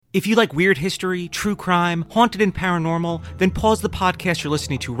If you like weird history, true crime, haunted and paranormal, then pause the podcast you're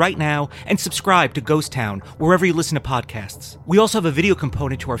listening to right now and subscribe to Ghost Town wherever you listen to podcasts. We also have a video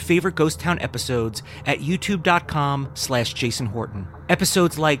component to our favorite Ghost Town episodes at youtube.com/Jason Horton.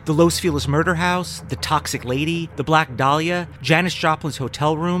 Episodes like The Los Feliz Murder House, The Toxic Lady, The Black Dahlia, Janis Joplin's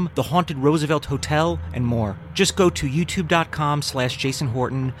Hotel Room, The Haunted Roosevelt Hotel, and more. Just go to youtube.com/Jason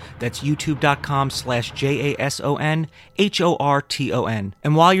Horton. That's youtube.com/JasonHorton.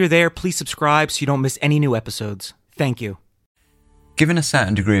 And while you're there, please subscribe so you don't miss any new episodes. Thank you. Given a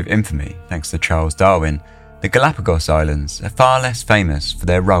certain degree of infamy thanks to Charles Darwin, the Galapagos Islands are far less famous for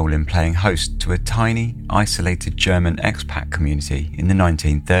their role in playing host to a tiny, isolated German expat community in the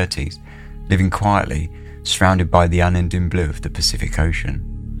 1930s, living quietly, surrounded by the unending blue of the Pacific Ocean.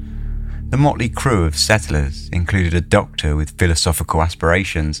 The motley crew of settlers included a doctor with philosophical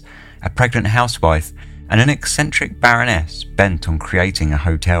aspirations, a pregnant housewife, and an eccentric baroness bent on creating a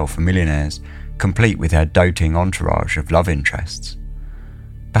hotel for millionaires, complete with her doting entourage of love interests.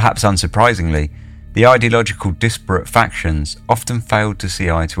 Perhaps unsurprisingly, the ideological disparate factions often failed to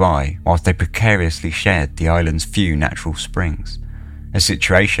see eye to eye whilst they precariously shared the island's few natural springs, a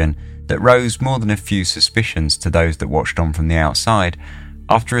situation that rose more than a few suspicions to those that watched on from the outside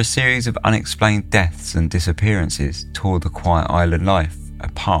after a series of unexplained deaths and disappearances tore the quiet island life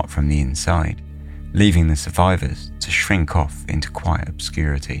apart from the inside, leaving the survivors to shrink off into quiet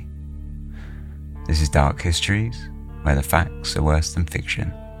obscurity. This is Dark Histories, where the facts are worse than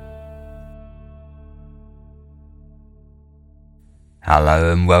fiction.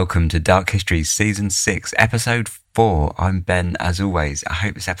 Hello and welcome to Dark Histories Season 6, Episode 4. I'm Ben, as always. I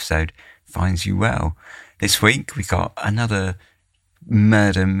hope this episode finds you well. This week we got another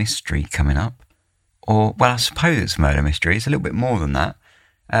murder mystery coming up. Or, well, I suppose it's a murder mystery. It's a little bit more than that.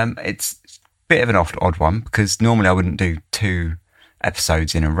 It's a bit of an odd one, because normally I wouldn't do two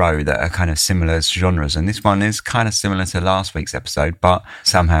episodes in a row that are kind of similar genres, and this one is kind of similar to last week's episode, but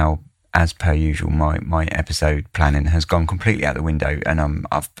somehow, as per usual, my episode planning has gone completely out the window, and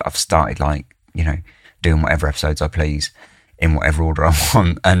I've started doing whatever episodes I please in whatever order I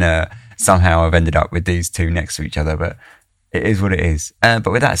want, and somehow I've ended up with these two next to each other, but it is what it is.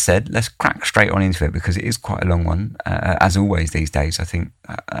 But with that said, let's crack straight on into it, because it is quite a long one, as always these days. I think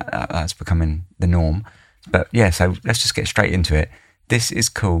that's becoming the norm. But yeah, so let's just get straight into it. This is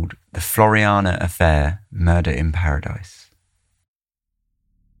called The Floreana Affair, Murder in Paradise.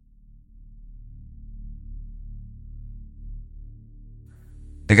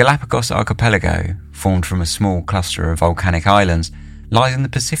 The Galapagos Archipelago, formed from a small cluster of volcanic islands, lies in the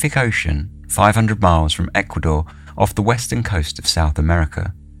Pacific Ocean, 500 miles from Ecuador, off the western coast of South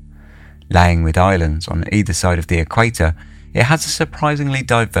America. Laying with islands on either side of the equator, it has a surprisingly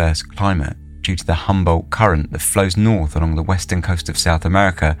diverse climate due to the Humboldt Current that flows north along the western coast of South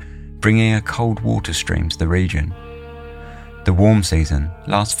America, bringing a cold water stream to the region. The warm season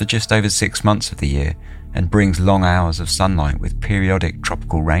lasts for just over 6 months of the year and brings long hours of sunlight with periodic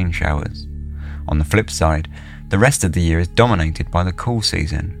tropical rain showers. On the flip side, the rest of the year is dominated by the cool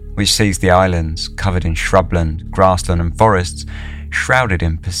season, which sees the islands covered in shrubland, grassland and forests, shrouded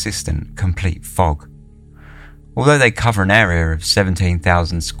in persistent, complete fog. Although they cover an area of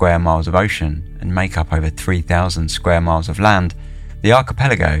 17,000 square miles of ocean and make up over 3,000 square miles of land, the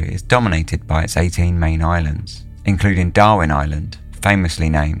archipelago is dominated by its 18 main islands, including Darwin Island, famously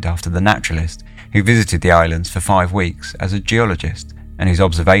named after the naturalist who visited the islands for 5 weeks as a geologist, and whose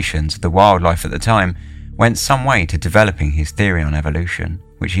observations of the wildlife at the time went some way to developing his theory on evolution,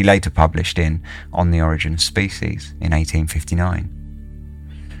 which he later published in On the Origin of Species in 1859.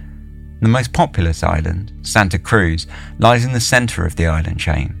 The most populous island, Santa Cruz, lies in the centre of the island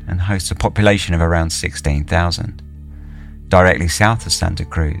chain and hosts a population of around 16,000. Directly south of Santa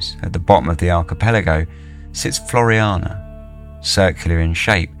Cruz, at the bottom of the archipelago, sits Floreana. Circular in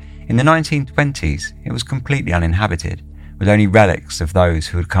shape, in the 1920s it was completely uninhabited, with only relics of those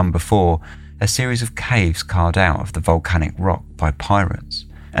who had come before, a series of caves carved out of the volcanic rock by pirates,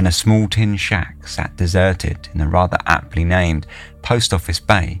 and a small tin shack sat deserted in the rather aptly named Post Office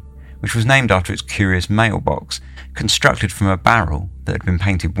Bay, which was named after its curious mailbox, constructed from a barrel that had been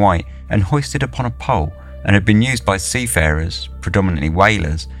painted white and hoisted upon a pole, and had been used by seafarers, predominantly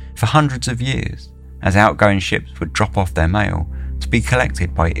whalers, for hundreds of years, as outgoing ships would drop off their mail to be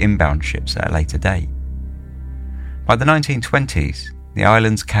collected by inbound ships at a later date. By the 1920s, the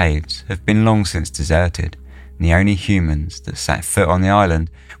island's caves have been long since deserted, and the only humans that set foot on the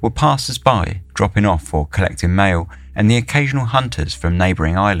island were passers-by dropping off or collecting mail, and the occasional hunters from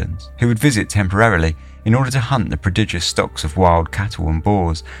neighbouring islands who would visit temporarily in order to hunt the prodigious stocks of wild cattle and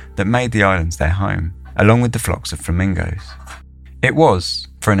boars that made the islands their home, along with the flocks of flamingos. It was,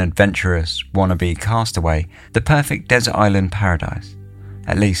 For an adventurous, wannabe castaway, the perfect desert island paradise.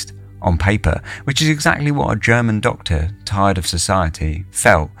 At least, on paper, which is exactly what a German doctor, tired of society,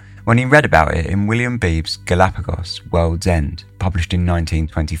 felt when he read about it in William Beebe's Galapagos, World's End, published in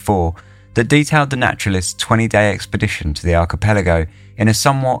 1924, that detailed the naturalist's 20-day expedition to the archipelago in a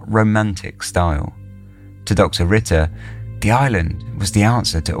somewhat romantic style. To Dr. Ritter, the island was the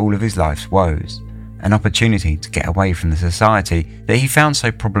answer to all of his life's woes, an opportunity to get away from the society that he found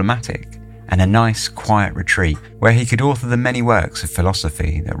so problematic, and a nice, quiet retreat where he could author the many works of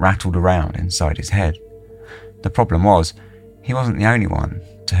philosophy that rattled around inside his head. The problem was, he wasn't the only one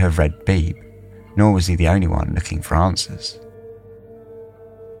to have read Beebe, nor was he the only one looking for answers.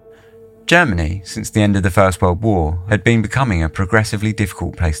 Germany, since the end of the First World War, had been becoming a progressively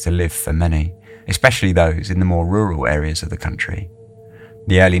difficult place to live for many, especially those in the more rural areas of the country.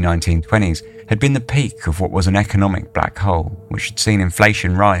 The early 1920s had been the peak of what was an economic black hole, which had seen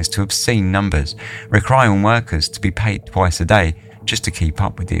inflation rise to obscene numbers, requiring workers to be paid twice a day just to keep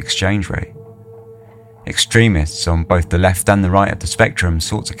up with the exchange rate. Extremists on both the left and the right of the spectrum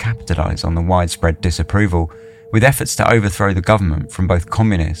sought to capitalise on the widespread disapproval, with efforts to overthrow the government from both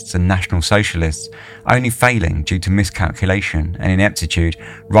communists and national socialists only failing due to miscalculation and ineptitude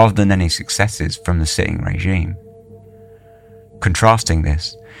rather than any successes from the sitting regime. Contrasting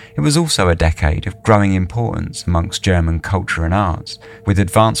this, it was also a decade of growing importance amongst German culture and arts, with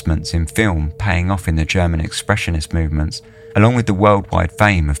advancements in film paying off in the German expressionist movements, along with the worldwide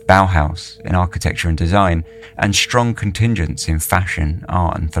fame of Bauhaus in architecture and design, and strong contingents in fashion,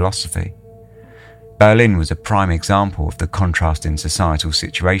 art and philosophy. Berlin was a prime example of the contrast in societal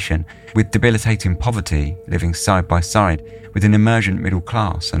situation, with debilitating poverty living side by side with an emergent middle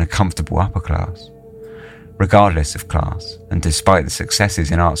class and a comfortable upper class. Regardless of class, and despite the successes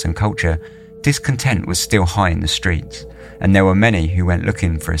in arts and culture, discontent was still high in the streets, and there were many who went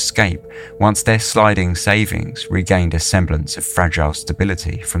looking for escape once their sliding savings regained a semblance of fragile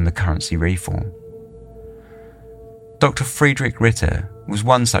stability from the currency reform. Dr. Friedrich Ritter was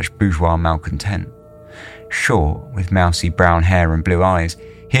one such bourgeois malcontent. Short, with mousy brown hair and blue eyes,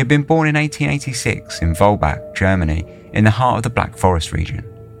 he had been born in 1886 in Wolbach, Germany, in the heart of the Black Forest region.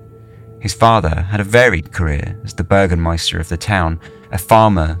 His father had a varied career as the Burgermeister of the town, a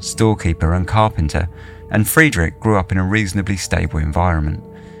farmer, storekeeper and carpenter, and Friedrich grew up in a reasonably stable environment,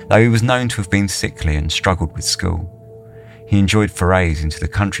 though he was known to have been sickly and struggled with school. He enjoyed forays into the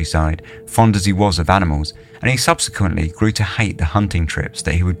countryside, fond as he was of animals, and he subsequently grew to hate the hunting trips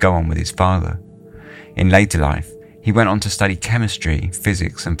that he would go on with his father. In later life, he went on to study chemistry,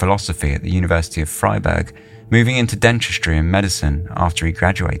 physics and philosophy at the University of Freiburg, moving into dentistry and medicine after he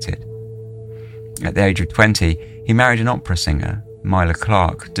graduated. At the age of 20, he married an opera singer, Myla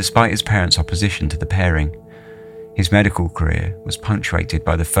Clark, despite his parents' opposition to the pairing. His medical career was punctuated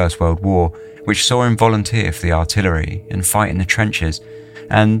by the First World War, which saw him volunteer for the artillery and fight in the trenches,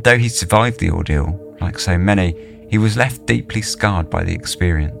 and though he survived the ordeal, like so many, he was left deeply scarred by the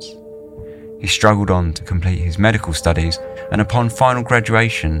experience. He struggled on to complete his medical studies and upon final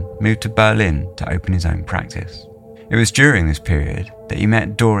graduation moved to Berlin to open his own practice. It was during this period that he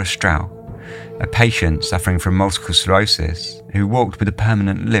met Dora Strauch, a patient suffering from multiple sclerosis who walked with a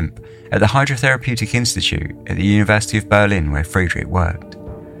permanent limp at the Hydrotherapeutic Institute at the University of Berlin where Friedrich worked.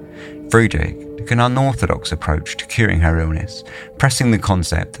 Friedrich took an unorthodox approach to curing her illness, pressing the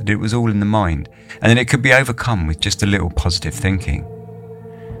concept that it was all in the mind and that it could be overcome with just a little positive thinking.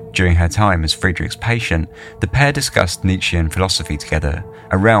 During her time as Friedrich's patient, the pair discussed Nietzschean philosophy together,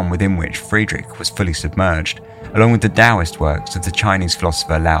 a realm within which Friedrich was fully submerged, along with the Taoist works of the Chinese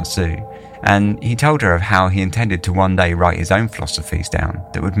philosopher Lao Tzu, and he told her of how he intended to one day write his own philosophies down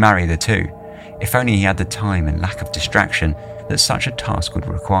that would marry the two, if only he had the time and lack of distraction that such a task would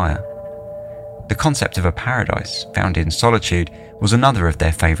require. The concept of a paradise found in solitude was another of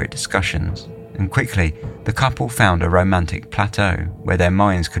their favourite discussions, and quickly the couple found a romantic plateau where their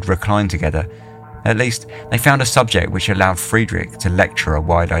minds could recline together. At least they found a subject which allowed Friedrich to lecture a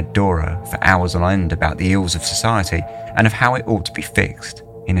wide-eyed Dora for hours on end about the ills of society and of how it ought to be fixed,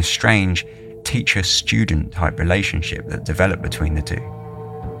 in a strange teacher-student type relationship that developed between the two.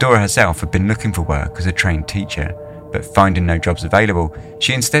 Dora herself had been looking for work as a trained teacher, but finding no jobs available,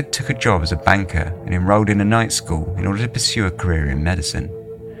 she instead took a job as a banker and enrolled in a night school in order to pursue a career in medicine.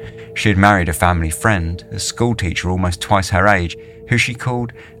 She had married a family friend, a schoolteacher almost twice her age, who she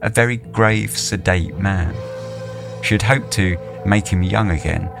called a very grave, sedate man. She had hoped to make him young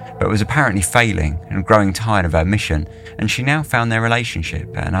again, but was apparently failing and growing tired of her mission, and she now found their relationship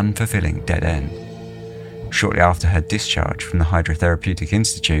at an unfulfilling dead end. Shortly after her discharge from the Hydrotherapeutic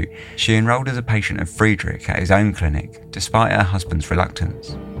Institute, she enrolled as a patient of Friedrich at his own clinic, despite her husband's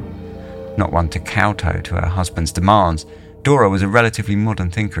reluctance. Not one to kowtow to her husband's demands, Dora was a relatively modern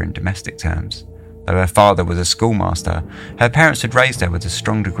thinker in domestic terms. Though her father was a schoolmaster, her parents had raised her with a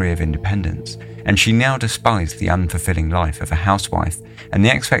strong degree of independence, and she now despised the unfulfilling life of a housewife and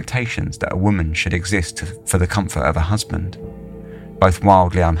the expectations that a woman should exist for the comfort of a husband. Both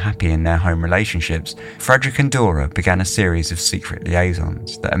wildly unhappy in their home relationships, Frederick and Dora began a series of secret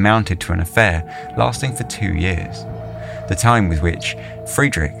liaisons that amounted to an affair lasting for 2 years, the time with which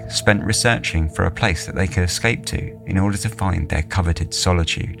Friedrich spent researching for a place that they could escape to in order to find their coveted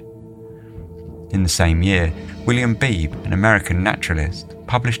solitude. In the same year, William Beebe, an American naturalist,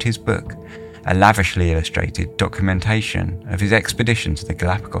 published his book, a lavishly illustrated documentation of his expedition to the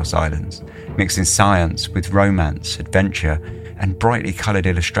Galapagos Islands, mixing science with romance, adventure, and brightly coloured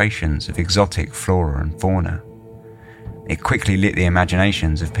illustrations of exotic flora and fauna. It quickly lit the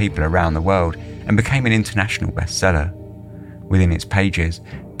imaginations of people around the world and became an international bestseller. Within its pages,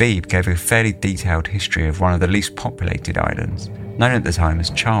 Beebe gave a fairly detailed history of one of the least populated islands, known at the time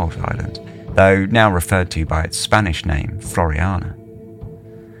as Charles Island, though now referred to by its Spanish name, Floreana.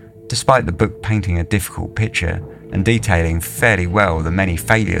 Despite the book painting a difficult picture and detailing fairly well the many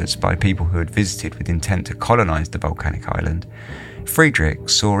failures by people who had visited with intent to colonise the volcanic island, Friedrich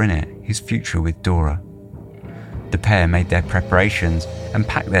saw in it his future with Dora. The pair made their preparations and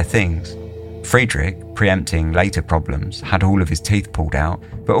packed their things. Friedrich, preempting later problems, had all of his teeth pulled out,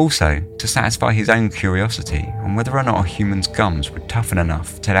 but also to satisfy his own curiosity on whether or not a human's gums would toughen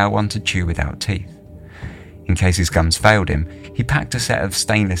enough to allow one to chew without teeth. In case his gums failed him, he packed a set of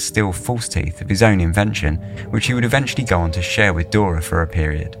stainless steel false teeth of his own invention, which he would eventually go on to share with Dora for a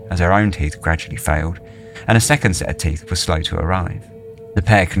period, as her own teeth gradually failed, and a second set of teeth was slow to arrive. The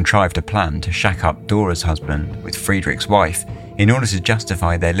pair contrived a plan to shack up Dora's husband with Friedrich's wife in order to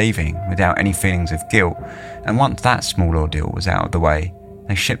justify their leaving without any feelings of guilt, and once that small ordeal was out of the way,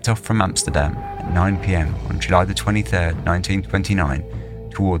 they shipped off from Amsterdam at 9 p.m. on July the 23rd, 1929,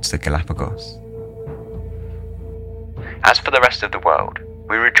 towards the Galapagos. As for the rest of the world,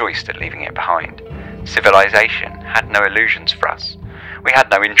 we rejoiced at leaving it behind. Civilization had no illusions for us. We had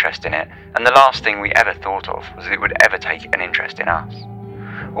no interest in it, and the last thing we ever thought of was that it would ever take an interest in us.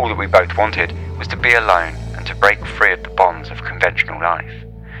 All that we both wanted was to be alone and to break free of the bonds of conventional life.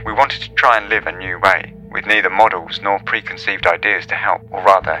 We wanted to try and live a new way, with neither models nor preconceived ideas to help, or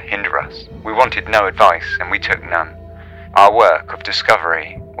rather hinder us. We wanted no advice, and we took none. Our work of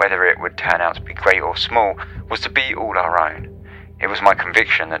discovery, whether it would turn out to be great or small, was to be all our own. It was my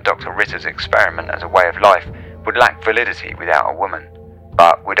conviction that Dr. Ritter's experiment as a way of life would lack validity without a woman.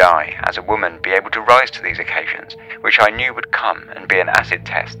 But would I, as a woman, be able to rise to these occasions, which I knew would come and be an acid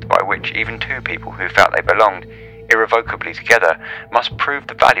test by which even two people who felt they belonged irrevocably together must prove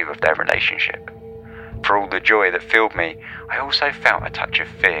the value of their relationship? For all the joy that filled me, I also felt a touch of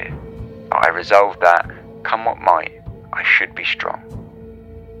fear. But I resolved that, come what might, I should be strong.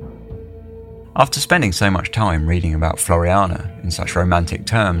 After spending so much time reading about Floreana in such romantic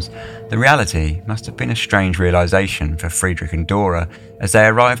terms, the reality must have been a strange realisation for Friedrich and Dora as they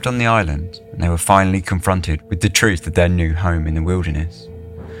arrived on the island and they were finally confronted with the truth of their new home in the wilderness.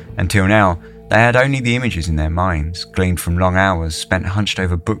 Until now, they had only the images in their minds, gleaned from long hours spent hunched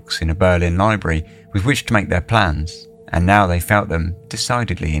over books in a Berlin library with which to make their plans, and now they felt them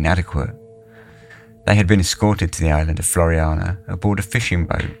decidedly inadequate. They had been escorted to the island of Floreana aboard a fishing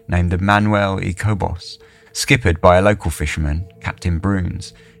boat named the Manuel y Cobos, skippered by a local fisherman, Captain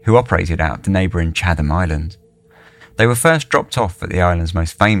Bruns, who operated out of the neighbouring Chatham Island. They were first dropped off at the island's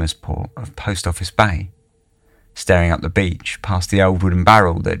most famous port of Post Office Bay. Staring up the beach, past the old wooden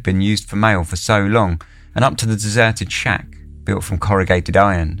barrel that had been used for mail for so long, and up to the deserted shack, built from corrugated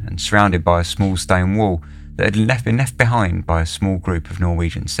iron and surrounded by a small stone wall that had been left behind by a small group of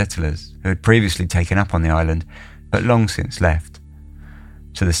Norwegian settlers who had previously taken up on the island, but long since left.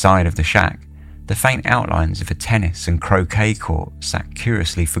 To the side of the shack, the faint outlines of a tennis and croquet court sat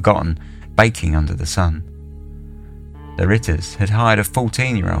curiously forgotten, baking under the sun. The Ritters had hired a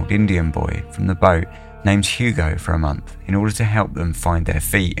 14-year-old Indian boy from the boat named Hugo for a month in order to help them find their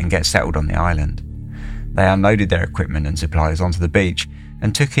feet and get settled on the island. They unloaded their equipment and supplies onto the beach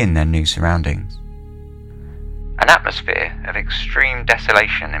and took in their new surroundings. An atmosphere of extreme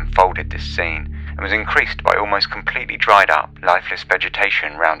desolation enfolded this scene and was increased by almost completely dried up, lifeless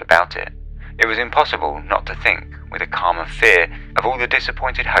vegetation round about it. It was impossible not to think, with a calm of fear, of all the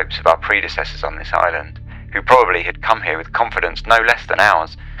disappointed hopes of our predecessors on this island, who probably had come here with confidence no less than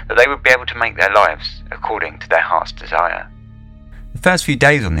ours that they would be able to make their lives according to their heart's desire. The first few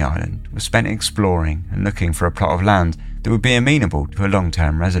days on the island was spent exploring and looking for a plot of land that would be amenable to a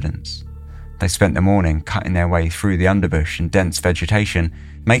long-term residence. They spent the morning cutting their way through the underbush and dense vegetation,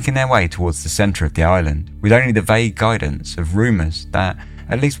 making their way towards the centre of the island, with only the vague guidance of rumours that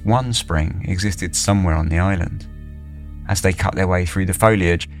at least one spring existed somewhere on the island. As they cut their way through the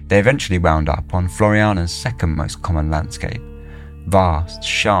foliage, they eventually wound up on Floreana's second most common landscape: vast,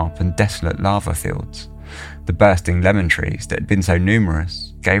 sharp and desolate lava fields. The bursting lemon trees that had been so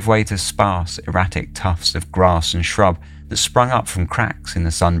numerous gave way to sparse, erratic tufts of grass and shrub that sprung up from cracks in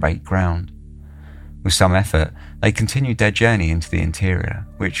the sun-baked ground. With some effort, they continued their journey into the interior,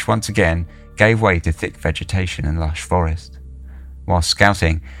 which once again gave way to thick vegetation and lush forest. While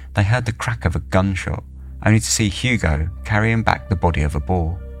scouting, they heard the crack of a gunshot, only to see Hugo carrying back the body of a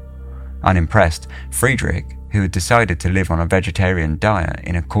boar. Unimpressed, Friedrich, who had decided to live on a vegetarian diet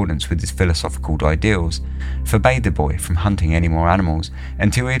in accordance with his philosophical ideals, forbade the boy from hunting any more animals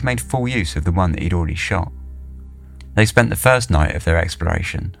until he had made full use of the one that he'd already shot. They spent the first night of their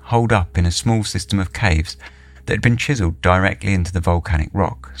exploration holed up in a small system of caves that had been chiselled directly into the volcanic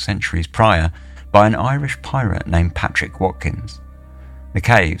rock centuries prior by an Irish pirate named Patrick Watkins. The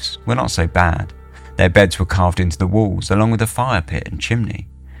caves were not so bad. Their beds were carved into the walls along with a fire pit and chimney.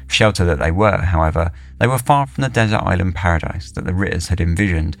 Shelter that they were, however, they were far from the desert island paradise that the Ritters had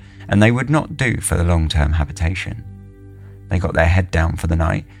envisioned, and they would not do for the long-term habitation. They got their head down for the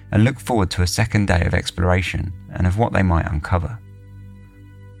night and looked forward to a second day of exploration and of what they might uncover.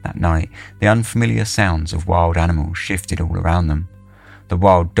 That night, the unfamiliar sounds of wild animals shifted all around them. The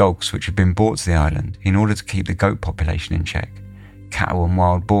wild dogs which had been brought to the island in order to keep the goat population in check, cattle and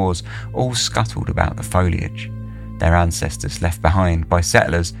wild boars all scuttled about the foliage, their ancestors left behind by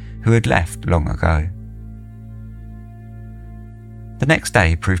settlers who had left long ago. The next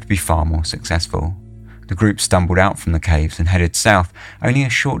day proved to be far more successful. The group stumbled out from the caves and headed south only a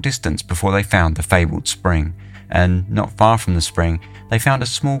short distance before they found the fabled spring, and not far from the spring they found a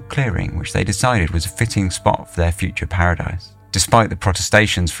small clearing which they decided was a fitting spot for their future paradise, despite the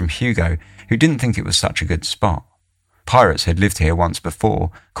protestations from Hugo, who didn't think it was such a good spot. Pirates had lived here once before,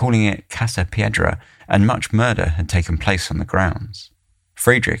 calling it Casa Piedra, and much murder had taken place on the grounds.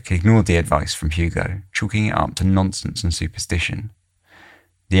 Friedrich ignored the advice from Hugo, chalking it up to nonsense and superstition.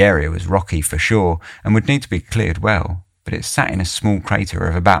 The area was rocky for sure and would need to be cleared well, but it sat in a small crater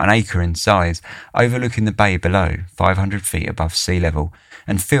of about an acre in size, overlooking the bay below, 500 feet above sea level,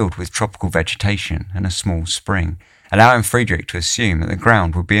 and filled with tropical vegetation and a small spring, allowing Friedrich to assume that the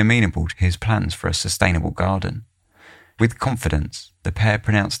ground would be amenable to his plans for a sustainable garden. With confidence, the pair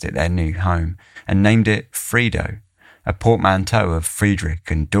pronounced it their new home and named it Friedo, a portmanteau of Friedrich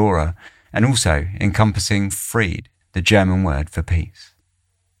and Dora, and also encompassing Fried, the German word for peace.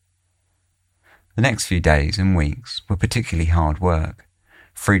 The next few days and weeks were particularly hard work.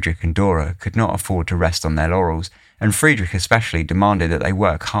 Friedrich and Dora could not afford to rest on their laurels, and Friedrich especially demanded that they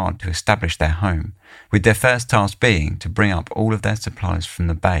work hard to establish their home, with their first task being to bring up all of their supplies from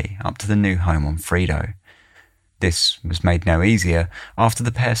the bay up to the new home on Friedo. This was made no easier after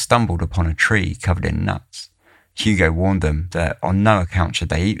the pair stumbled upon a tree covered in nuts. Hugo warned them that on no account should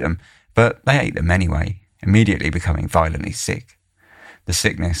they eat them, but they ate them anyway, immediately becoming violently sick. The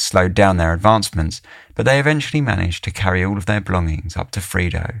sickness slowed down their advancements, but they eventually managed to carry all of their belongings up to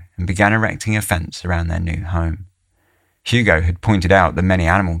Friedo and began erecting a fence around their new home. Hugo had pointed out the many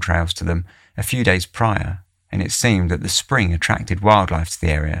animal trails to them a few days prior, and it seemed that the spring attracted wildlife to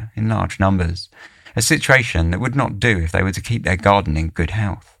the area in large numbers, a situation that would not do if they were to keep their garden in good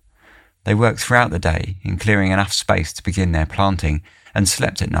health. They worked throughout the day in clearing enough space to begin their planting and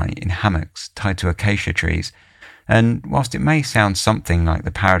slept at night in hammocks tied to acacia trees, and whilst it may sound something like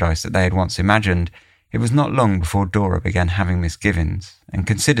the paradise that they had once imagined, it was not long before Dora began having misgivings and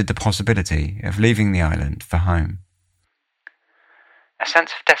considered the possibility of leaving the island for home. A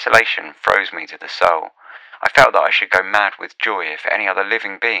sense of desolation froze me to the soul. I felt that I should go mad with joy if any other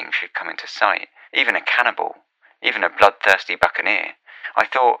living being should come into sight, even a cannibal, even a bloodthirsty buccaneer. I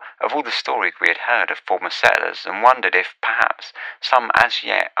thought of all the stories we had heard of former settlers and wondered if, perhaps, some as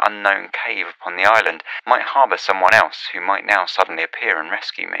yet unknown cave upon the island might harbour someone else who might now suddenly appear and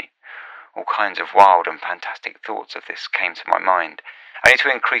rescue me. All kinds of wild and fantastic thoughts of this came to my mind, only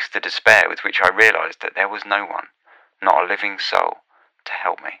to increase the despair with which I realised that there was no one, not a living soul, to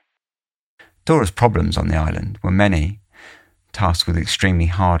help me. Dora's problems on the island were many. Tasked with extremely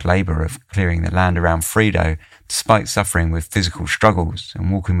hard labour of clearing the land around Friedo, despite suffering with physical struggles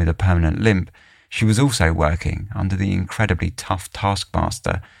and walking with a permanent limp, she was also working under the incredibly tough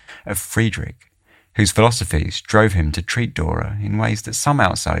taskmaster of Friedrich, whose philosophies drove him to treat Dora in ways that some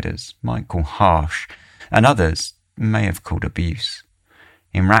outsiders might call harsh, and others may have called abuse.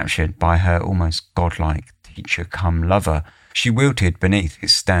 Enraptured by her almost godlike teacher-cum-lover, she wilted beneath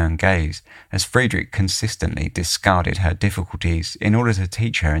his stern gaze as Friedrich consistently discarded her difficulties in order to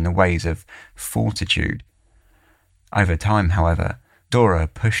teach her in the ways of fortitude. Over time, however, Dora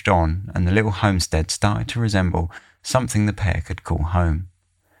pushed on and the little homestead started to resemble something the pair could call home.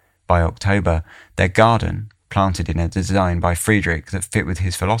 By October, their garden, planted in a design by Friedrich that fit with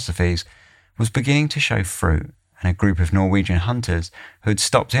his philosophies, was beginning to show fruit, and a group of Norwegian hunters who had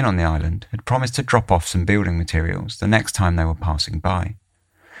stopped in on the island had promised to drop off some building materials the next time they were passing by.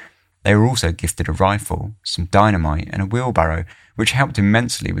 They were also gifted a rifle, some dynamite and a wheelbarrow, which helped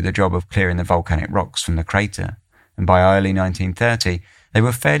immensely with the job of clearing the volcanic rocks from the crater, and by early 1930 they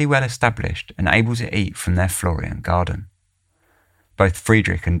were fairly well established and able to eat from their Florian garden. Both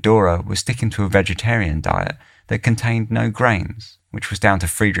Friedrich and Dora were sticking to a vegetarian diet that contained no grains, which was down to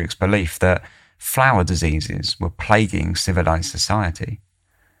Friedrich's belief that flower diseases were plaguing civilized society.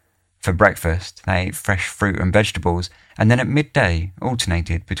 For breakfast, they ate fresh fruit and vegetables, and then at midday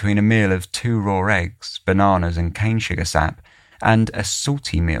alternated between a meal of 2 raw eggs, bananas and cane sugar sap, and a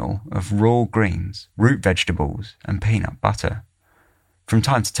salty meal of raw greens, root vegetables, and peanut butter. From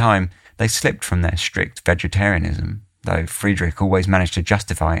time to time, they slipped from their strict vegetarianism, though Friedrich always managed to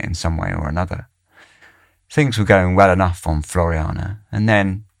justify it in some way or another. Things were going well enough on Floreana, and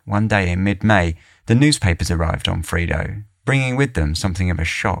then, one day in mid-May, the newspapers arrived on Frido, bringing with them something of a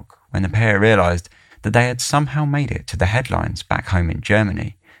shock when the pair realised that they had somehow made it to the headlines back home in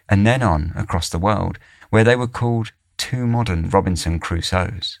Germany, and then on across the world, where they were called 2 modern Robinson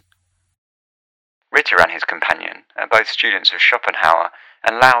Crusoes. Ritter and his companion are both students of Schopenhauer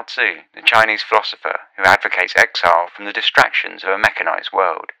and Lao Tzu, the Chinese philosopher who advocates exile from the distractions of a mechanized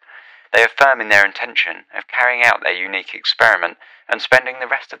world. They are firm in their intention of carrying out their unique experiment and spending the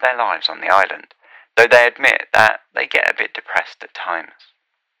rest of their lives on the island, though they admit that they get a bit depressed at times.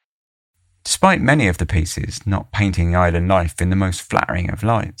 Despite many of the pieces not painting island life in the most flattering of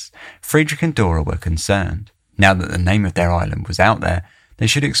lights, Friedrich and Dora were concerned. Now that the name of their island was out there, they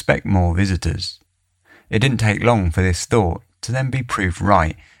should expect more visitors. It didn't take long for this thought to then be proved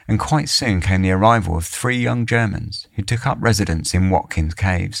right, and quite soon came the arrival of 3 young Germans who took up residence in Watkins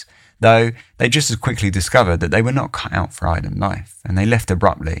Caves, though they just as quickly discovered that they were not cut out for island life, and they left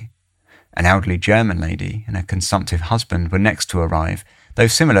abruptly. An elderly German lady and a consumptive husband were next to arrive, though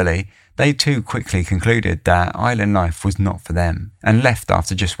similarly, they too quickly concluded that island life was not for them, and left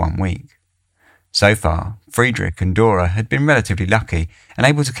after just 1 week. So far, Friedrich and Dora had been relatively lucky and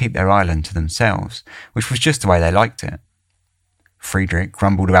able to keep their island to themselves, which was just the way they liked it. Friedrich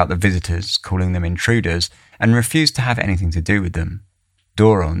grumbled about the visitors, calling them intruders, and refused to have anything to do with them.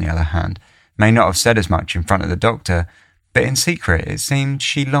 Dora, on the other hand, may not have said as much in front of the doctor, but in secret it seemed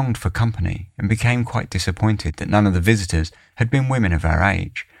she longed for company and became quite disappointed that none of the visitors had been women of her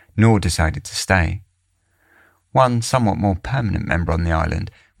age, nor decided to stay. One somewhat more permanent member on the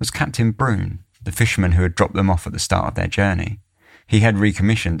island was Captain Brune, the fisherman who had dropped them off at the start of their journey. He had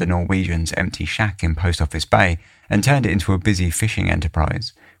recommissioned the Norwegians' empty shack in Post Office Bay and turned it into a busy fishing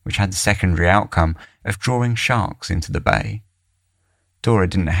enterprise, which had the secondary outcome of drawing sharks into the bay. Dora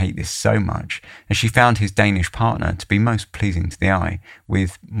didn't hate this so much, as she found his Danish partner to be most pleasing to the eye,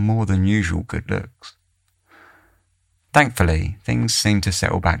 with more than usual good looks. Thankfully, things seemed to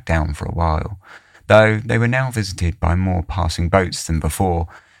settle back down for a while, though they were now visited by more passing boats than before.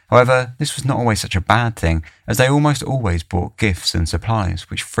 However, this was not always such a bad thing, as they almost always brought gifts and supplies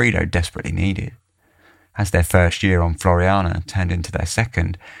which Frido desperately needed. As their first year on Floreana turned into their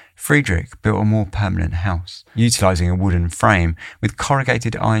second, Friedrich built a more permanent house, utilising a wooden frame with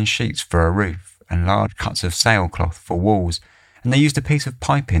corrugated iron sheets for a roof and large cuts of sailcloth for walls, and they used a piece of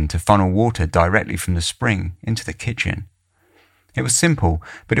piping to funnel water directly from the spring into the kitchen. It was simple,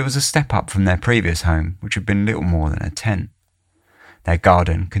 but it was a step up from their previous home, which had been little more than a tent. Their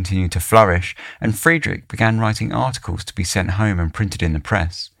garden continued to flourish, and Friedrich began writing articles to be sent home and printed in the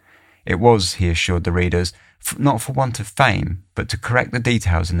press. It was, he assured the readers, not for want of fame, but to correct the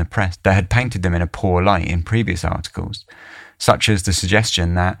details in the press that had painted them in a poor light in previous articles, such as the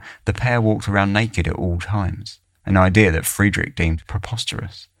suggestion that the pair walked around naked at all times, an idea that Friedrich deemed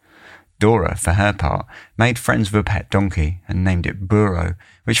preposterous. Dora, for her part, made friends with a pet donkey and named it Burro,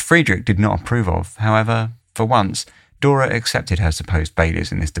 which Friedrich did not approve of. However, for once, Dora accepted her supposed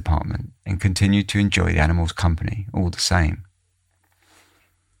failures in this department and continued to enjoy the animal's company all the same.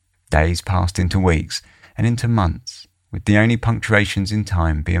 Days passed into weeks and into months, with the only punctuations in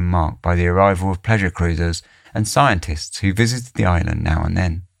time being marked by the arrival of pleasure cruisers and scientists who visited the island now and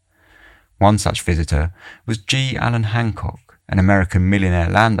then. One such visitor was G. Allen Hancock, an American millionaire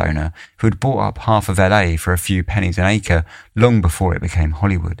landowner who had bought up half of LA for a few pennies an acre long before it became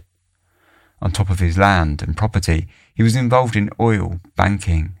Hollywood. On top of his land and property, he was involved in oil,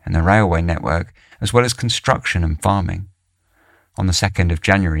 banking, and the railway network, as well as construction and farming. On the 2nd of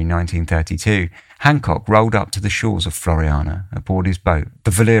January 1932, Hancock rolled up to the shores of Floreana aboard his boat, the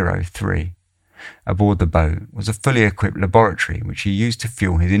Valero 3. Aboard the boat was a fully equipped laboratory which he used to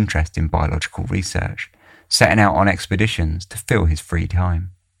fuel his interest in biological research, setting out on expeditions to fill his free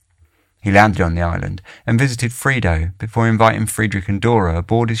time. He landed on the island and visited Frido before inviting Friedrich and Dora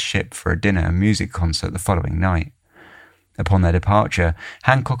aboard his ship for a dinner and music concert the following night. Upon their departure,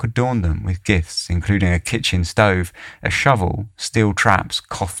 Hancock adorned them with gifts including a kitchen stove, a shovel, steel traps,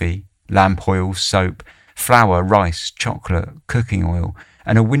 coffee, lamp oil, soap, flour, rice, chocolate, cooking oil,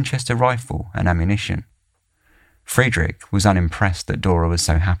 and a Winchester rifle and ammunition. Friedrich was unimpressed that Dora was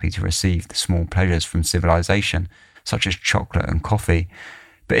so happy to receive the small pleasures from civilization, such as chocolate and coffee,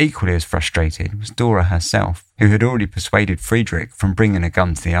 but equally as frustrated was Dora herself, who had already persuaded Friedrich from bringing a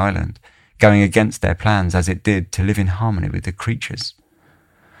gun to the island, going against their plans as it did to live in harmony with the creatures.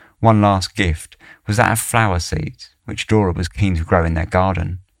 One last gift was that of flower seeds, which Dora was keen to grow in their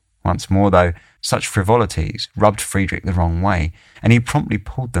garden. Once more, though, such frivolities rubbed Friedrich the wrong way, and he promptly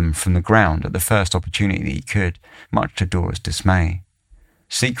pulled them from the ground at the first opportunity he could, much to Dora's dismay.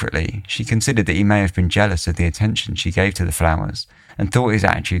 Secretly, she considered that he may have been jealous of the attention she gave to the flowers, and thought his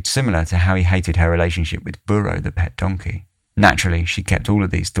attitude similar to how he hated her relationship with Burro, the pet donkey. Naturally, she kept all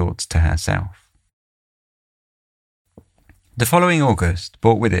of these thoughts to herself. The following August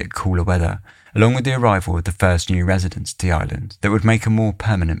brought with it cooler weather, along with the arrival of the first new residents to the island that would make a more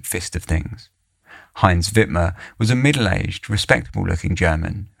permanent fist of things. Heinz Wittmer was a middle-aged, respectable-looking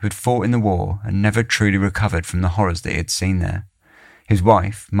German who had fought in the war and never truly recovered from the horrors that he had seen there. His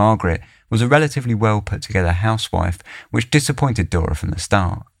wife, Margaret, was a relatively well-put-together housewife, which disappointed Dora from the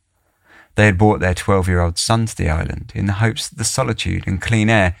start. They had brought their 12-year-old son to the island in the hopes that the solitude and clean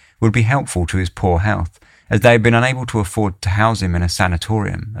air would be helpful to his poor health, as they had been unable to afford to house him in a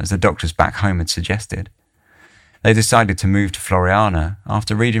sanatorium, as the doctors back home had suggested. They decided to move to Floreana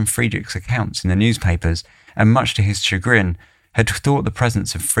after reading Friedrich's accounts in the newspapers, and much to his chagrin, had thought the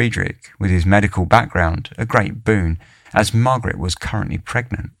presence of Friedrich, with his medical background, a great boon, as Margaret was currently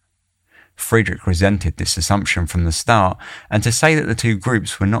pregnant. Friedrich resented this assumption from the start, and to say that the two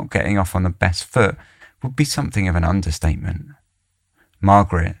groups were not getting off on the best foot would be something of an understatement.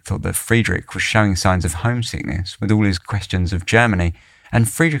 Margaret thought that Friedrich was showing signs of homesickness with all his questions of Germany, and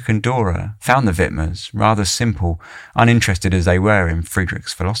Friedrich and Dora found the Wittmers rather simple, uninterested as they were in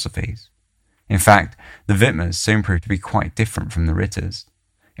Friedrich's philosophies. In fact, the Wittmers soon proved to be quite different from the Ritters.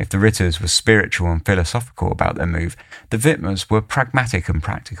 If the Ritters were spiritual and philosophical about their move, the Wittmers were pragmatic and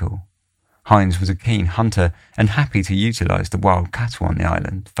practical. Heinz was a keen hunter and happy to utilise the wild cattle on the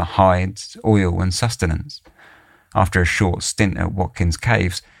island for hides, oil and sustenance. After a short stint at Watkins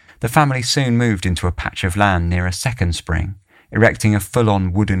Caves, the family soon moved into a patch of land near a second spring, erecting a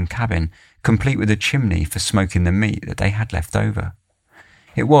full-on wooden cabin, complete with a chimney for smoking the meat that they had left over.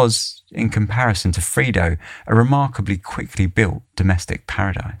 It was, in comparison to Frido, a remarkably quickly built domestic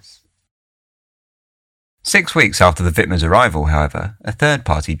paradise. 6 weeks after the Wittmers' arrival, however, a third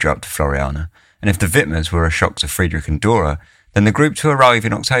party dropped to Floreana, and if the Wittmers were a shock to Friedrich and Dora, then the group to arrive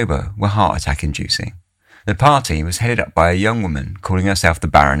in October were heart-attack-inducing. The party was headed up by a young woman calling herself the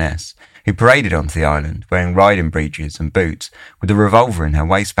Baroness, who paraded onto the island wearing riding breeches and boots, with a revolver in her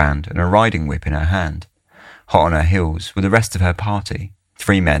waistband and a riding whip in her hand. Hot on her heels were the rest of her party,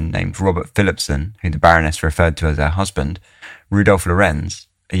 3 men named Robert Philipson, who the Baroness referred to as her husband, Rudolf Lorenz,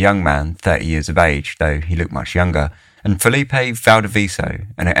 a young man 30 years of age, though he looked much younger, and Felipe Valdeviso,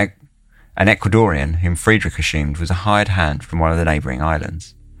 an Ecuadorian whom Friedrich assumed was a hired hand from one of the neighbouring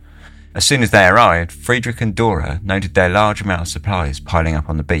islands. As soon as they arrived, Friedrich and Dora noted their large amount of supplies piling up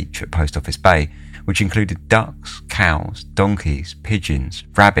on the beach at Post Office Bay, which included ducks, cows, donkeys, pigeons,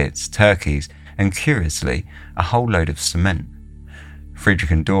 rabbits, turkeys, and curiously, a whole load of cement.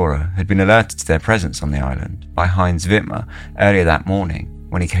 Friedrich and Dora had been alerted to their presence on the island by Heinz Wittmer earlier that morning,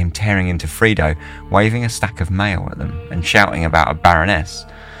 when he came tearing into Frido, waving a stack of mail at them and shouting about a baroness.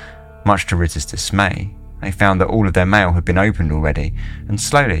 Much to Ritter's dismay, they found that all of their mail had been opened already, and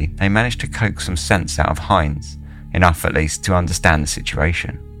slowly they managed to coax some sense out of Heinz, enough at least to understand the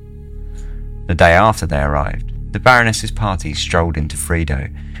situation. The day after they arrived, the Baroness's party strolled into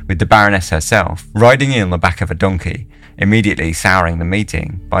Frido, with the Baroness herself riding in on the back of a donkey, immediately souring the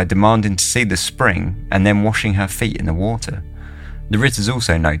meeting by demanding to see the spring and then washing her feet in the water. The Ritters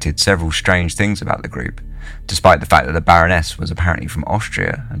also noted several strange things about the group, Despite the fact that the Baroness was apparently from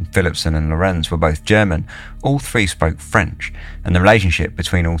Austria and Philipson and Lorenz were both German, all three spoke French, and the relationship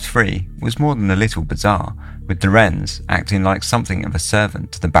between all three was more than a little bizarre, with Lorenz acting like something of a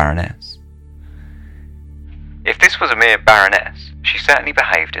servant to the Baroness. If this was a mere Baroness, she certainly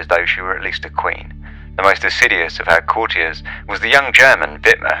behaved as though she were at least a queen. The most assiduous of her courtiers was the young German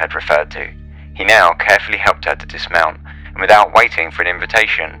Wittmer had referred to. He now carefully helped her to dismount, and without waiting for an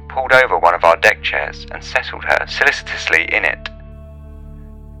invitation, pulled over one of our deck chairs and settled her solicitously in it.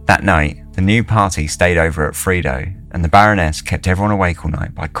 That night, the new party stayed over at Frido, and the Baroness kept everyone awake all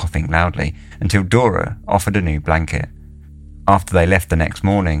night by coughing loudly until Dora offered a new blanket. After they left the next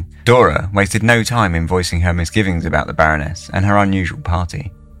morning, Dora wasted no time in voicing her misgivings about the Baroness and her unusual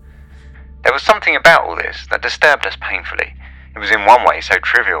party. There was something about all this that disturbed us painfully. It was in one way so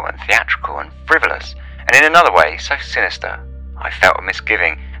trivial and theatrical and frivolous, and in another way so sinister. I felt a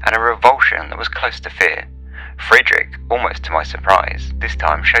misgiving and a revulsion that was close to fear. Friedrich, almost to my surprise, this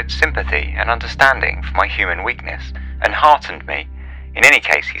time showed sympathy and understanding for my human weakness, and heartened me. In any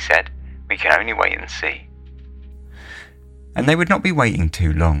case, he said, we can only wait and see. And they would not be waiting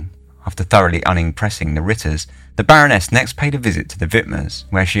too long. After thoroughly unimpressing the Ritters, the Baroness next paid a visit to the Wittmers,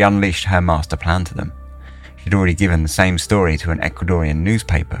 where she unleashed her master plan to them. She had already given the same story to an Ecuadorian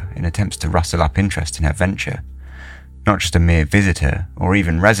newspaper in attempts to rustle up interest in her venture. Not just a mere visitor, or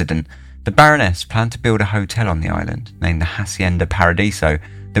even resident, the Baroness planned to build a hotel on the island, named the Hacienda Paradiso,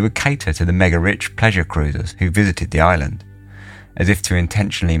 that would cater to the mega-rich pleasure cruisers who visited the island. As if to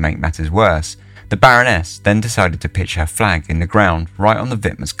intentionally make matters worse, the Baroness then decided to pitch her flag in the ground right on the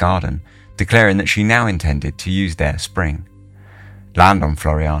Wittmers' garden, declaring that she now intended to use their spring. Land on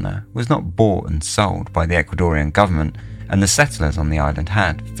Floreana was not bought and sold by the Ecuadorian government, and the settlers on the island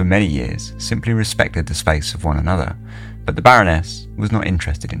had, for many years, simply respected the space of one another, but the Baroness was not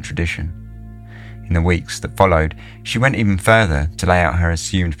interested in tradition. In the weeks that followed, she went even further to lay out her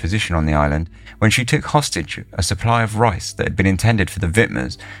assumed position on the island when she took hostage a supply of rice that had been intended for the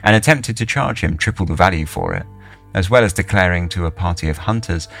Wittmers and attempted to charge him triple the value for it, as well as declaring to a party of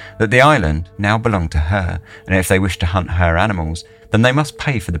hunters that the island now belonged to her, and if they wished to hunt her animals, then they must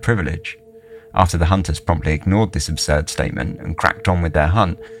pay for the privilege. After the hunters promptly ignored this absurd statement and cracked on with their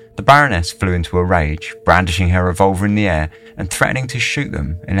hunt, the Baroness flew into a rage, brandishing her revolver in the air and threatening to shoot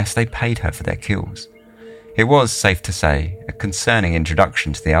them unless they paid her for their kills. It was, safe to say, a concerning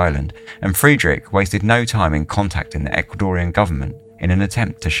introduction to the island, and Friedrich wasted no time in contacting the Ecuadorian government in an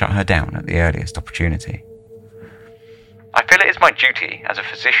attempt to shut her down at the earliest opportunity. I feel it is my duty as a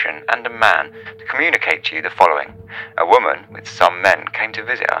physician and a man to communicate to you the following. A woman with some men came to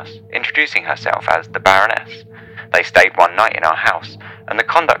visit us, introducing herself as the Baroness. They stayed one night in our house, and the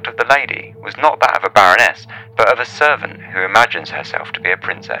conduct of the lady was not that of a baroness, but of a servant who imagines herself to be a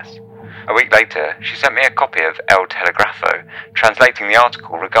princess. A week later, she sent me a copy of El Telegrafo, translating the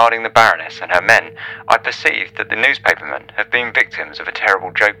article regarding the Baroness and her men. I perceived that the newspapermen have been victims of a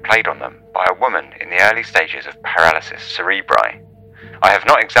terrible joke played on them by a woman in the early stages of paralysis cerebri. I have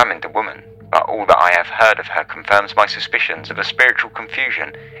not examined the woman, but all that I have heard of her confirms my suspicions of a spiritual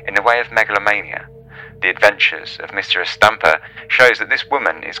confusion in the way of megalomania. The adventures of Mr. Estampa shows that this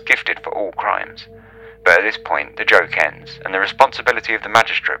woman is gifted for all crimes. But at this point, the joke ends, and the responsibility of the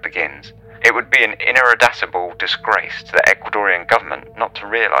magistrate begins. It would be an ineradicable disgrace to the Ecuadorian government not to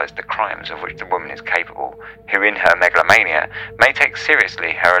realise the crimes of which the woman is capable, who in her megalomania may take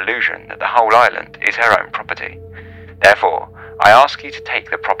seriously her illusion that the whole island is her own property. Therefore, I ask you to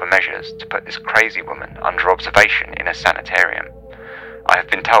take the proper measures to put this crazy woman under observation in a sanitarium. I have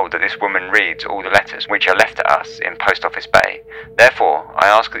been told that this woman reads all the letters which are left to us in Post Office Bay. Therefore, I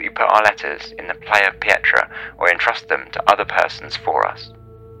ask that you put our letters in the Playa Pietra or entrust them to other persons for us.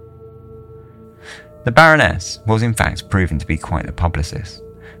 The Baroness was in fact proven to be quite the publicist.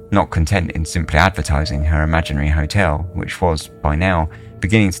 Not content in simply advertising her imaginary hotel, which was, by now,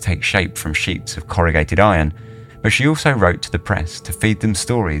 beginning to take shape from sheets of corrugated iron, but she also wrote to the press to feed them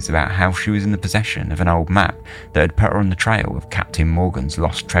stories about how she was in the possession of an old map that had put her on the trail of Captain Morgan's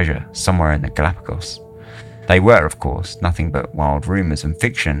lost treasure somewhere in the Galapagos. They were, of course, nothing but wild rumours and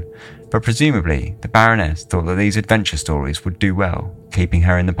fiction, but presumably the Baroness thought that these adventure stories would do well, keeping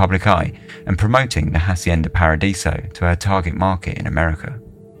her in the public eye and promoting the Hacienda Paradiso to her target market in America.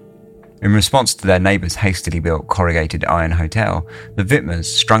 In response to their neighbours' hastily built corrugated iron hotel, the Wittmers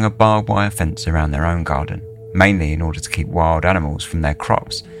strung a barbed wire fence around their own garden, mainly in order to keep wild animals from their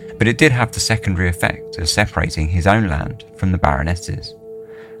crops, but it did have the secondary effect of separating his own land from the Baroness's.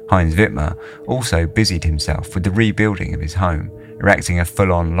 Heinz Wittmer also busied himself with the rebuilding of his home, erecting a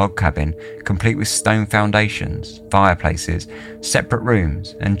full-on log cabin complete with stone foundations, fireplaces, separate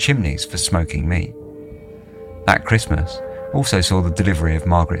rooms and chimneys for smoking meat. That Christmas also saw the delivery of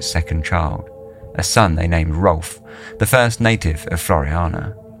Margaret's second child, a son they named Rolf, the first native of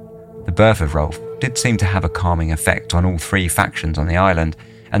Floreana. The birth of Rolf did seem to have a calming effect on all three factions on the island,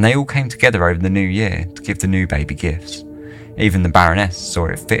 and they all came together over the new year to give the new baby gifts. Even the Baroness saw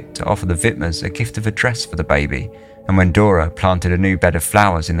it fit to offer the Wittmers a gift of a dress for the baby, and when Dora planted a new bed of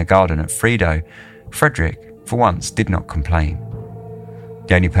flowers in the garden at Frido, Frederick, for once, did not complain.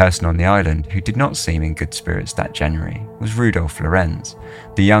 The only person on the island who did not seem in good spirits that January was Rudolf Lorenz,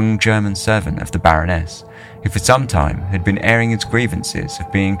 the young German servant of the Baroness, who for some time had been airing his grievances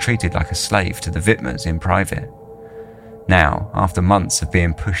of being treated like a slave to the Wittmers in private. Now, after months of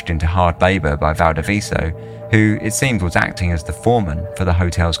being pushed into hard labour by Valdiviso, who it seemed was acting as the foreman for the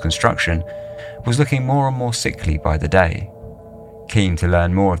hotel's construction, was looking more and more sickly by the day. Keen to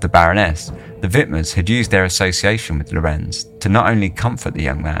learn more of the Baroness, the Wittmers had used their association with Lorenz to not only comfort the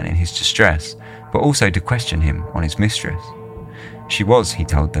young man in his distress, but also to question him on his mistress. She was, he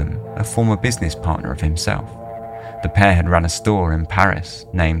told them, a former business partner of himself. The pair had run a store in Paris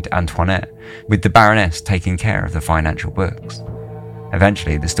named Antoinette, with the Baroness taking care of the financial books.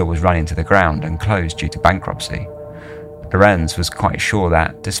 Eventually, the store was run into the ground and closed due to bankruptcy. Lorenz was quite sure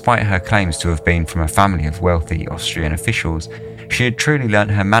that, despite her claims to have been from a family of wealthy Austrian officials, she had truly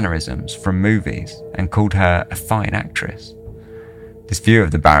learnt her mannerisms from movies and called her a fine actress. This view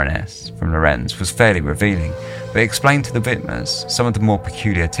of the Baroness from Lorenz was fairly revealing, but explained to the Wittmers some of the more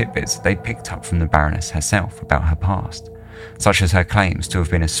peculiar tidbits that they'd picked up from the Baroness herself about her past, such as her claims to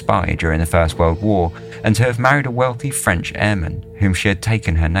have been a spy during the First World War and to have married a wealthy French airman whom she had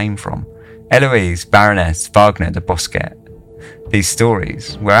taken her name from, Eloise Baroness Wagner de Bosquet. These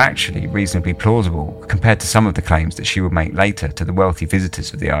stories were actually reasonably plausible compared to some of the claims that she would make later to the wealthy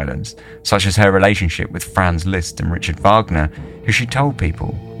visitors of the islands, such as her relationship with Franz Liszt and Richard Wagner, who she told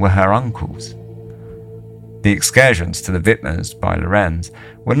people were her uncles. The excursions to the Wittmers by Lorenz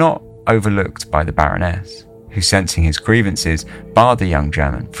were not overlooked by the Baroness, who, sensing his grievances, barred the young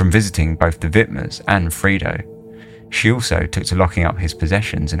German from visiting both the Wittmers and Frido. She also took to locking up his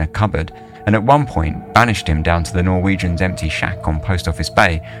possessions in a cupboard, and at one point banished him down to the Norwegians' empty shack on Post Office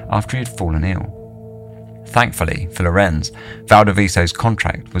Bay after he had fallen ill. Thankfully for Lorenz, Valdiviso's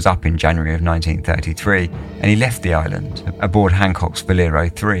contract was up in January of 1933, and he left the island aboard Hancock's Valero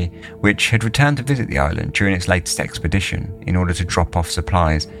 3, which had returned to visit the island during its latest expedition in order to drop off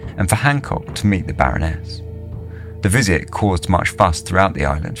supplies and for Hancock to meet the Baroness. The visit caused much fuss throughout the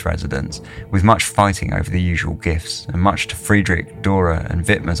island's residents, with much fighting over the usual gifts, and much to Friedrich, Dora and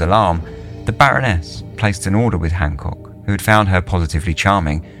Wittmer's alarm, the Baroness placed an order with Hancock, who had found her positively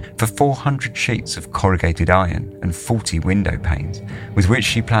charming, for 400 sheets of corrugated iron and 40 window panes, with which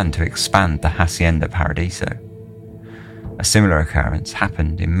she planned to expand the Hacienda Paradiso. A similar occurrence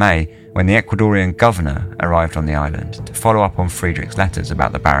happened in May when the Ecuadorian governor arrived on the island to follow up on Friedrich's letters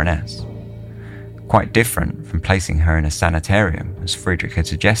about the Baroness. Quite different from placing her in a sanitarium, as Friedrich had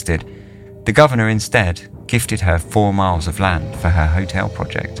suggested, the governor instead gifted her 4 miles of land for her hotel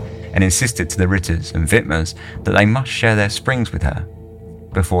project and insisted to the Ritters and Wittmers that they must share their springs with her.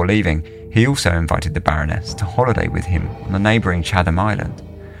 Before leaving, he also invited the Baroness to holiday with him on the neighbouring Chatham Island.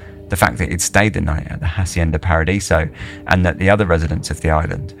 The fact that he'd stayed the night at the Hacienda Paradiso and that the other residents of the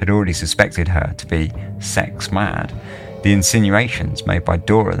island had already suspected her to be sex mad, the insinuations made by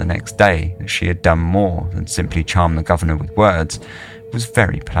Dora the next day that she had done more than simply charm the governor with words, was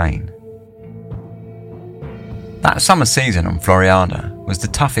very plain. That summer season on Floreana was the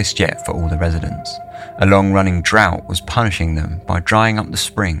toughest yet for all the residents. A long-running drought was punishing them by drying up the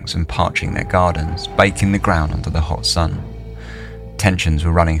springs and parching their gardens, baking the ground under the hot sun. Tensions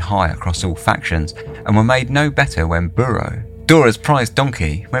were running high across all factions and were made no better when Burro, Dora's prized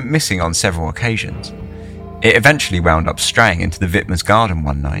donkey, went missing on several occasions. It eventually wound up straying into the Wittmers' garden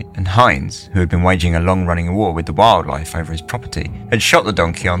one night, and Heinz, who had been waging a long-running war with the wildlife over his property, had shot the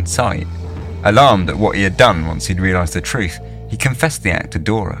donkey on sight. Alarmed at what he had done once he'd realised the truth, he confessed the act to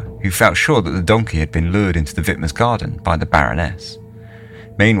Dora, who felt sure that the donkey had been lured into the Wittmers' garden by the Baroness.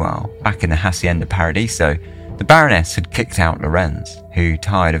 Meanwhile, back in the Hacienda Paradiso, the Baroness had kicked out Lorenz, who,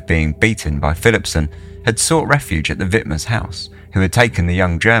 tired of being beaten by Philipson, had sought refuge at the Wittmers' house, who had taken the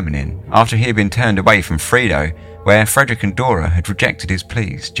young German in after he had been turned away from Frido, where Frederick and Dora had rejected his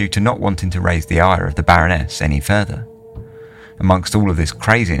pleas due to not wanting to raise the ire of the Baroness any further. Amongst all of this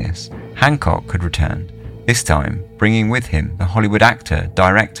craziness, Hancock had returned, this time bringing with him the Hollywood actor,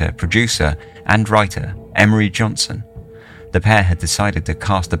 director, producer and writer Emery Johnson. The pair had decided to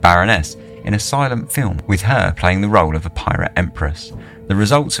cast the Baroness in a silent film with her playing the role of a pirate empress, the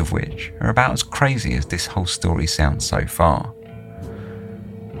results of which are about as crazy as this whole story sounds so far.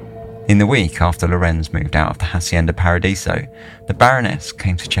 In the week after Lorenz moved out of the Hacienda Paradiso, the Baroness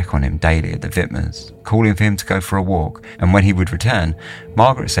came to check on him daily at the Wittmers, calling for him to go for a walk, and when he would return,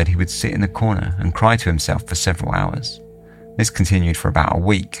 Margaret said he would sit in the corner and cry to himself for several hours. This continued for about a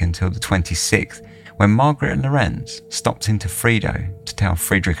week until the 26th, when Margaret and Lorenz stopped into Frido to tell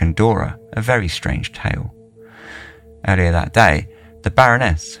Friedrich and Dora a very strange tale. Earlier that day, the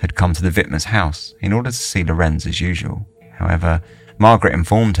Baroness had come to the Wittmers' house in order to see Lorenz as usual. However, Margaret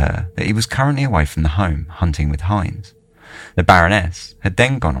informed her that he was currently away from the home hunting with Heinz. The Baroness had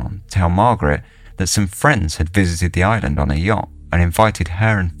then gone on to tell Margaret that some friends had visited the island on a yacht and invited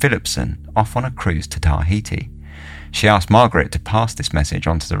her and Philipson off on a cruise to Tahiti. She asked Margaret to pass this message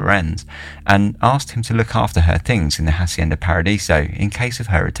on to Lorenz and asked him to look after her things in the Hacienda Paradiso in case of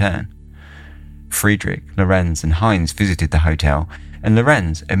her return. Friedrich, Lorenz and Heinz visited the hotel, and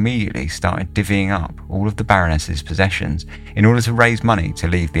Lorenz immediately started divvying up all of the Baroness's possessions in order to raise money to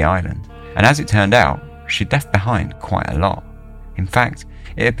leave the island. And as it turned out, she'd left behind quite a lot. In fact,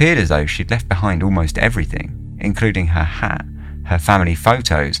 it appeared as though she'd left behind almost everything, including her hat, her family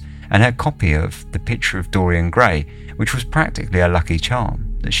photos, and her copy of The Picture of Dorian Gray, which was practically a lucky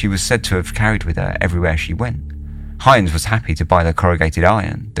charm that she was said to have carried with her everywhere she went. Heinz was happy to buy the corrugated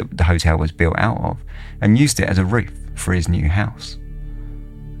iron that the hotel was built out of and used it as a roof for his new house.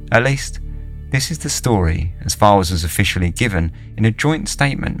 At least, this is the story as far as was officially given in a joint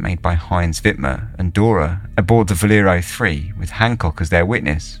statement made by Heinz Wittmer and Dora aboard the Valero 3 with Hancock as their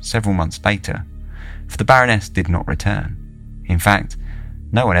witness several months later, for the Baroness did not return. In fact,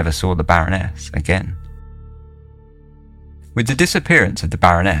 no one ever saw the Baroness again. With the disappearance of the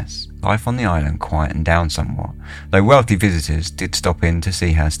Baroness, life on the island quietened down somewhat. Though wealthy visitors did stop in to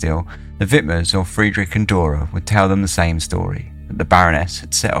see her still, the Wittmers or Friedrich and Dora would tell them the same story, that the Baroness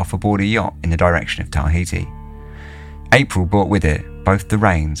had set off aboard a yacht in the direction of Tahiti. April brought with it both the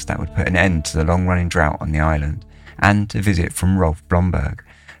rains that would put an end to the long-running drought on the island, and a visit from Rolf Blomberg,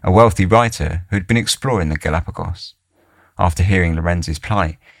 a wealthy writer who had been exploring the Galapagos. After hearing Lorenz's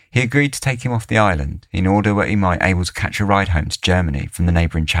plight, he agreed to take him off the island in order that he might able to catch a ride home to Germany from the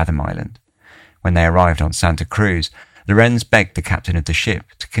neighbouring Chatham Island. When they arrived on Santa Cruz, Lorenz begged the captain of the ship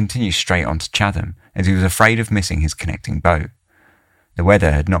to continue straight on to Chatham, as he was afraid of missing his connecting boat. The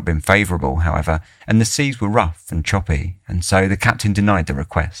weather had not been favourable, however, and the seas were rough and choppy, and so the captain denied the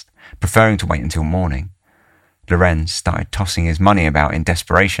request, preferring to wait until morning. Lorenz started tossing his money about in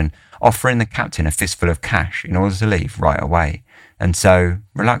desperation, offering the captain a fistful of cash in order to leave right away, and so,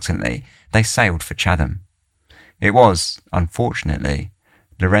 reluctantly, they sailed for Chatham. It was, unfortunately,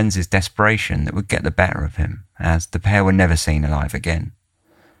 Lorenz's desperation that would get the better of him, as the pair were never seen alive again.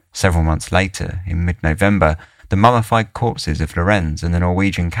 Several months later, in mid-November, the mummified corpses of Lorenz and the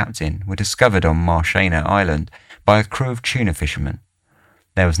Norwegian captain were discovered on Marchena Island by a crew of tuna fishermen.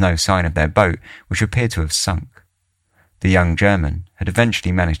 There was no sign of their boat, which appeared to have sunk. The young German had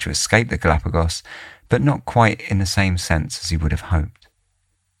eventually managed to escape the Galapagos, but not quite in the same sense as he would have hoped.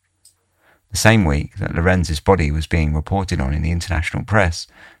 The same week that Lorenz's body was being reported on in the international press,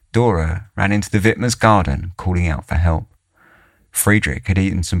 Dora ran into the Wittmers' garden calling out for help. Friedrich had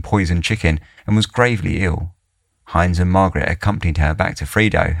eaten some poisoned chicken and was gravely ill. Heinz and Margaret accompanied her back to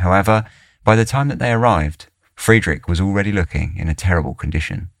Frido. However, by the time that they arrived, Friedrich was already looking in a terrible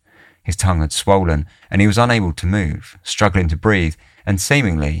condition. His tongue had swollen and he was unable to move, struggling to breathe, and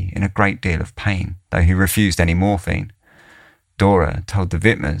seemingly in a great deal of pain, though he refused any morphine. Dora told the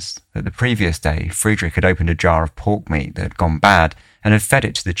Wittmers that the previous day Friedrich had opened a jar of pork meat that had gone bad and had fed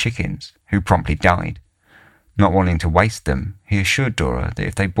it to the chickens, who promptly died. Not wanting to waste them, he assured Dora that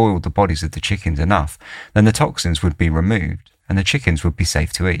if they boiled the bodies of the chickens enough, then the toxins would be removed and the chickens would be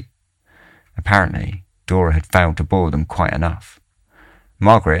safe to eat. Apparently, Dora had failed to boil them quite enough.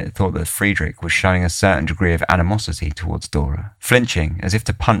 Margaret thought that Friedrich was showing a certain degree of animosity towards Dora, flinching as if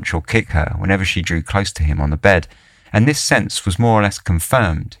to punch or kick her whenever she drew close to him on the bed, and this sense was more or less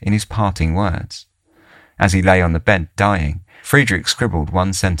confirmed in his parting words. As he lay on the bed dying, Friedrich scribbled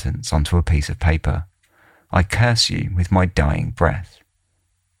one sentence onto a piece of paper: "I curse you with my dying breath."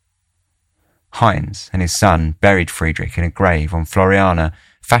 Heinz and his son buried Friedrich in a grave on Floreana,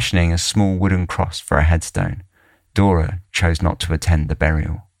 fashioning a small wooden cross for a headstone. Dora chose not to attend the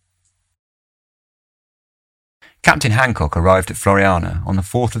burial. Captain Hancock arrived at Floreana on the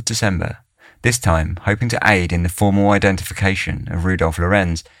 4th of December, this time hoping to aid in the formal identification of Rudolf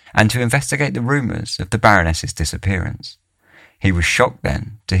Lorenz and to investigate the rumours of the Baroness's disappearance. He was shocked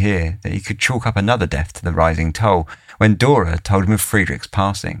then to hear that he could chalk up another death to the rising toll when Dora told him of Friedrich's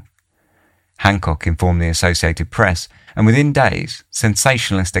passing. Hancock informed the Associated Press, and within days,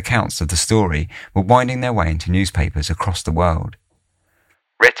 sensationalist accounts of the story were winding their way into newspapers across the world.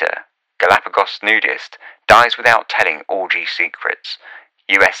 Ritter, Galapagos nudist, dies without telling orgy secrets.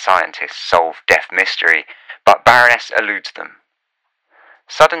 US scientists solve death mystery, but Baroness eludes them.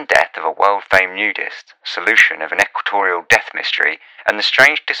 Sudden death of a world-famed nudist, solution of an equatorial death mystery, and the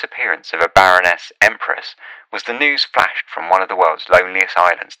strange disappearance of a Baroness Empress was the news flashed from one of the world's loneliest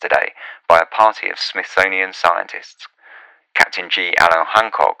islands today by a party of Smithsonian scientists. Captain G. Allen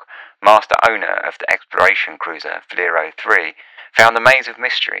Hancock, master owner of the exploration cruiser Floreo 3, found the maze of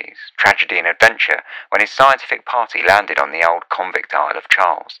mysteries, tragedy and adventure when his scientific party landed on the old convict Isle of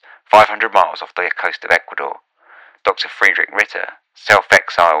Charles, 500 miles off the coast of Ecuador. Dr. Friedrich Ritter,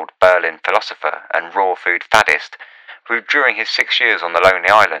 self-exiled Berlin philosopher and raw food faddist, who during his 6 years on the lonely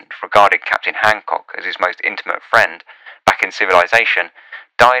island regarded Captain Hancock as his most intimate friend back in civilization,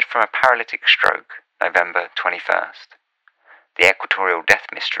 died from a paralytic stroke, November 21st. The equatorial death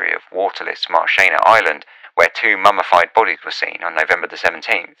mystery of waterless Marchena Island, where 2 mummified bodies were seen on November the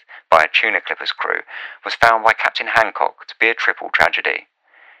 17th by a tuna clippers crew, was found by Captain Hancock to be a triple tragedy.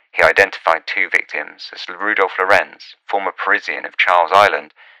 He identified 2 victims as Rudolf Lorenz, former Parisian of Charles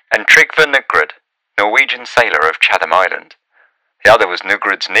Island, and Trygve Nugrud, Norwegian sailor of Chatham Island. The other was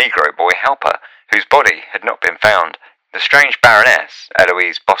Nugrud's Negro boy helper, whose body had not been found. The strange Baroness,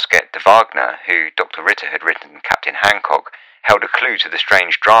 Eloise Bosquet de Wagner, who Dr. Ritter had written Captain Hancock, held a clue to the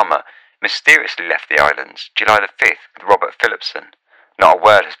strange drama, mysteriously left the islands July the 5th with Robert Philipson. Not a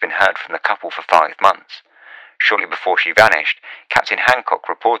word has been heard from the couple for 5 months. Shortly before she vanished, Captain Hancock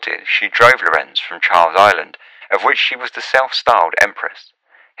reported she drove Lorenz from Charles Island, of which she was the self-styled Empress.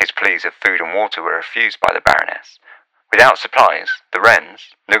 His pleas of food and water were refused by the Baroness. Without supplies, the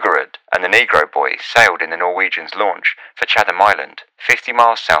Wrens, Nugarud, and the Negro boy sailed in the Norwegians' launch for Chatham Island, 50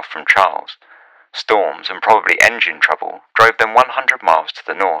 miles south from Charles. Storms and probably engine trouble drove them 100 miles to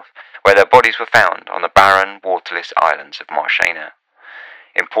the north, where their bodies were found on the barren, waterless islands of Marchena.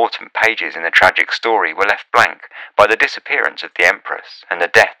 Important pages in the tragic story were left blank by the disappearance of the Empress and the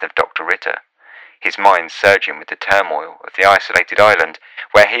death of Dr. Ritter, his mind surging with the turmoil of the isolated island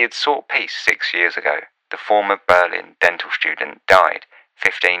where he had sought peace 6 years ago. The former Berlin dental student died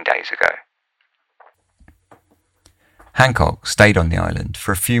 15 days ago. Hancock stayed on the island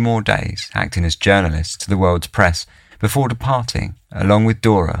for a few more days, acting as journalist to the world's press before departing, along with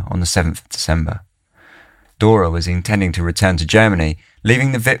Dora, on the 7th of December. Dora was intending to return to Germany,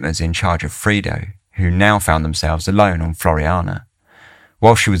 leaving the Wittmers in charge of Frido, who now found themselves alone on Floreana.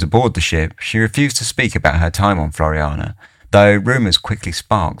 While she was aboard the ship, she refused to speak about her time on Floreana, though rumours quickly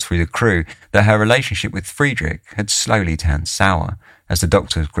sparked through the crew that her relationship with Friedrich had slowly turned sour. As the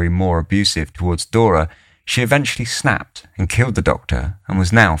doctors grew more abusive towards Dora, she eventually snapped and killed the doctor and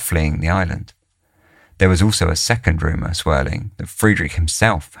was now fleeing the island. There was also a second rumour swirling that Friedrich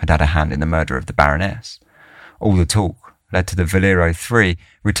himself had had a hand in the murder of the Baroness. All the talk led to the Floreo 3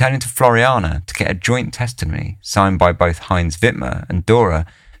 returning to Floreana to get a joint testimony signed by both Heinz Wittmer and Dora,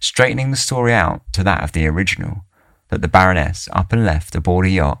 straightening the story out to that of the original, that the Baroness up and left aboard a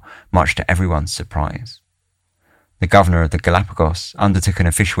yacht, much to everyone's surprise. The governor of the Galapagos undertook an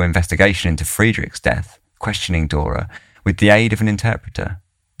official investigation into Friedrich's death, questioning Dora with the aid of an interpreter.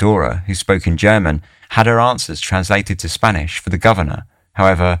 Dora, who spoke in German, had her answers translated to Spanish for the governor.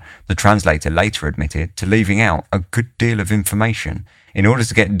 However, the translator later admitted to leaving out a good deal of information in order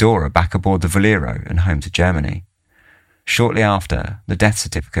to get Dora back aboard the Floreo and home to Germany. Shortly after, the death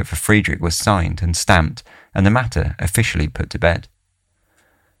certificate for Friedrich was signed and stamped, and the matter officially put to bed.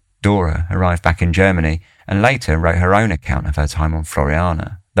 Dora arrived back in Germany and later wrote her own account of her time on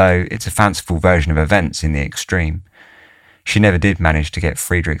Floreana, though it's a fanciful version of events in the extreme. She never did manage to get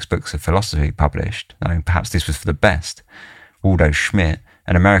Friedrich's books of philosophy published, though perhaps this was for the best. Waldo Schmidt,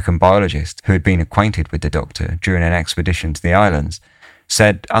 an American biologist who had been acquainted with the doctor during an expedition to the islands,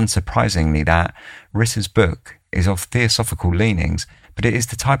 said unsurprisingly that Ritter's book is of theosophical leanings, but it is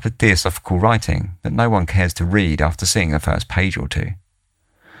the type of theosophical writing that no one cares to read after seeing the first page or two.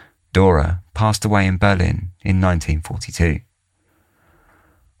 Dora passed away in Berlin in 1942.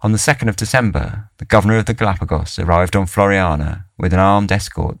 On the 2nd of December, the governor of the Galapagos arrived on Floreana with an armed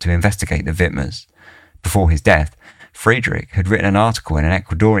escort to investigate the Wittmers. Before his death, Friedrich had written an article in an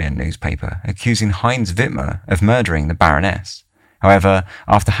Ecuadorian newspaper accusing Heinz Wittmer of murdering the Baroness. However,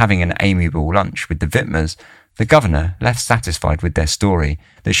 after having an amiable lunch with the Wittmers, the governor left satisfied with their story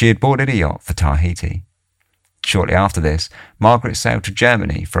that she had boarded a yacht for Tahiti. Shortly after this, Margaret sailed to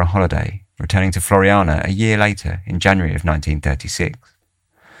Germany for a holiday, returning to Floreana a year later in January of 1936.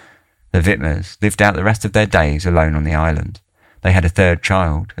 The Wittmers lived out the rest of their days alone on the island. They had a third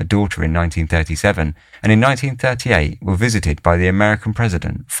child, a daughter, in 1937, and in 1938 were visited by the American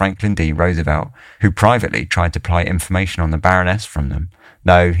President Franklin D. Roosevelt, who privately tried to pry information on the Baroness from them,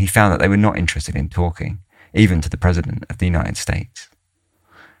 though he found that they were not interested in talking, even to the President of the United States.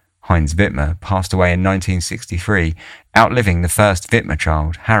 Heinz Wittmer passed away in 1963, outliving the first Wittmer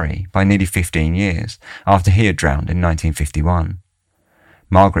child, Harry, by nearly 15 years, after he had drowned in 1951.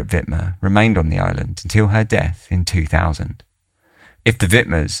 Margaret Wittmer remained on the island until her death in 2000. If the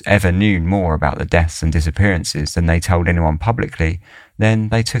Wittmers ever knew more about the deaths and disappearances than they told anyone publicly, then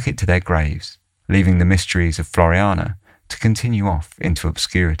they took it to their graves, leaving the mysteries of Floreana to continue off into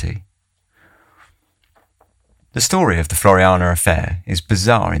obscurity. The story of the Floreana affair is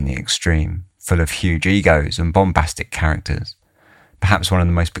bizarre in the extreme, full of huge egos and bombastic characters. Perhaps one of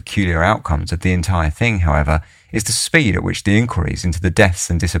the most peculiar outcomes of the entire thing, however, is the speed at which the inquiries into the deaths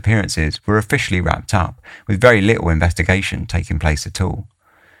and disappearances were officially wrapped up, with very little investigation taking place at all.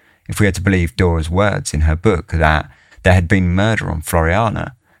 If we are to believe Dora's words in her book that there had been murder on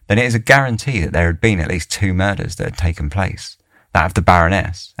Floreana, then it is a guarantee that there had been at least 2 murders that had taken place, that of the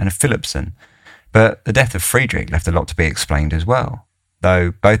Baroness and of Philipson. But the death of Friedrich left a lot to be explained as well,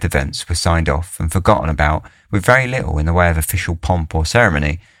 though both events were signed off and forgotten about with very little in the way of official pomp or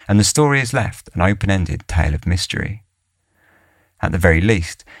ceremony, and the story is left an open-ended tale of mystery. At the very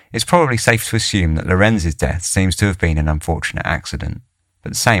least, it's probably safe to assume that Lorenz's death seems to have been an unfortunate accident,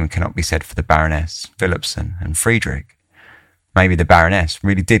 but the same cannot be said for the Baroness, Philipson and Friedrich. Maybe the Baroness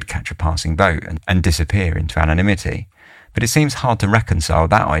really did catch a passing boat and disappear into anonymity, but it seems hard to reconcile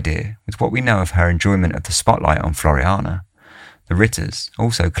that idea with what we know of her enjoyment of the spotlight on Floreana. The Ritters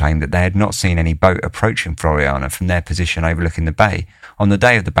also claimed that they had not seen any boat approaching Floreana from their position overlooking the bay on the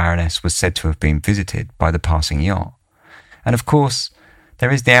day of the Baroness was said to have been visited by the passing yacht. And of course,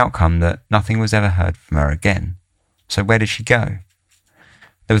 there is the outcome that nothing was ever heard from her again. So where did she go?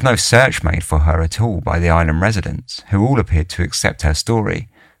 There was no search made for her at all by the island residents, who all appeared to accept her story,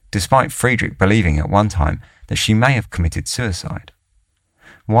 despite Friedrich believing at one time that she may have committed suicide.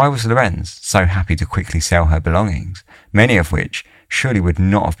 Why was Lorenz so happy to quickly sell her belongings, many of which surely would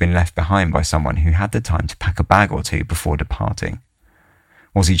not have been left behind by someone who had the time to pack a bag or two before departing?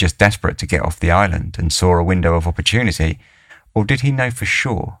 Was he just desperate to get off the island and saw a window of opportunity, or did he know for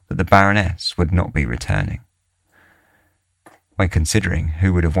sure that the Baroness would not be returning? When considering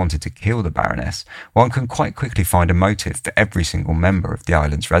who would have wanted to kill the Baroness, one can quite quickly find a motive for every single member of the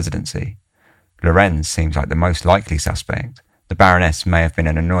island's residency. Lorenz seems like the most likely suspect. The Baroness may have been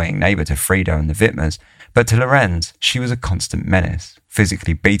an annoying neighbour to Frieda and the Wittmers, but to Lorenz she was a constant menace,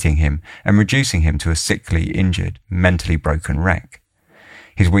 physically beating him and reducing him to a sickly, injured, mentally broken wreck.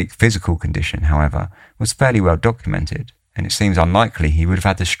 His weak physical condition, however, was fairly well documented, and it seems unlikely he would have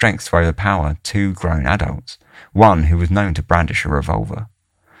had the strength to overpower 2 grown adults, one who was known to brandish a revolver.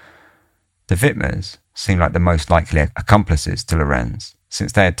 The Wittmers seemed like the most likely accomplices to Lorenz,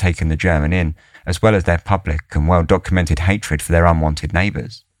 since they had taken the German in, as well as their public and well-documented hatred for their unwanted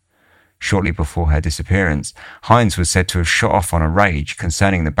neighbours. Shortly before her disappearance, Heinz was said to have shot off on a rage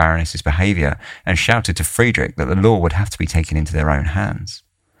concerning the Baroness's behaviour and shouted to Friedrich that the law would have to be taken into their own hands.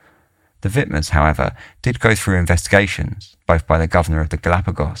 The Wittmers, however, did go through investigations, both by the governor of the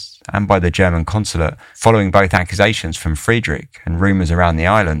Galapagos and by the German consulate, following both accusations from Friedrich and rumours around the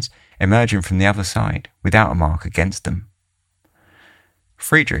islands emerging from the other side without a mark against them.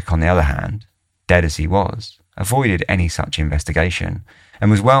 Friedrich, on the other hand, dead as he was, avoided any such investigation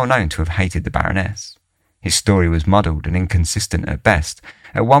and was well known to have hated the Baroness. His story was muddled and inconsistent at best,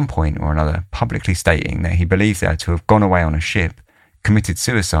 at one point or another publicly stating that he believed her to have gone away on a ship, committed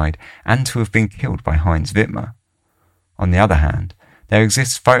suicide, and to have been killed by Heinz Wittmer. On the other hand, there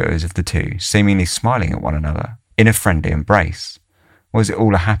exists photos of the two seemingly smiling at one another, in a friendly embrace. Was it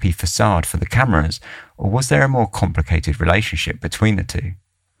all a happy facade for the cameras, or was there a more complicated relationship between the two?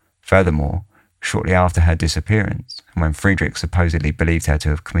 Furthermore, shortly after her disappearance, and when Friedrich supposedly believed her to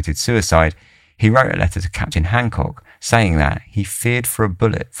have committed suicide, he wrote a letter to Captain Hancock saying that he feared for a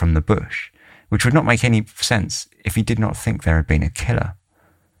bullet from the bush, which would not make any sense if he did not think there had been a killer.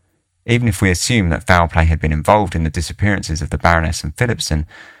 Even if we assume that foul play had been involved in the disappearances of the Baroness and Philipson,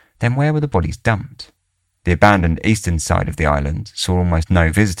 then where were the bodies dumped? The abandoned eastern side of the island saw almost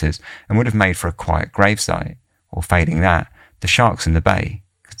no visitors and would have made for a quiet gravesite, or failing that, the sharks in the bay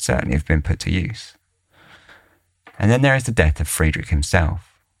could certainly have been put to use. And then there is the death of Friedrich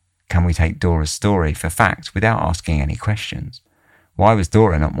himself. Can we take Dora's story for fact without asking any questions? Why was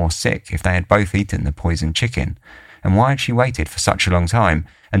Dora not more sick if they had both eaten the poisoned chicken? And why had she waited for such a long time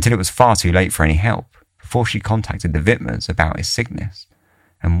until it was far too late for any help before she contacted the Wittmers about his sickness?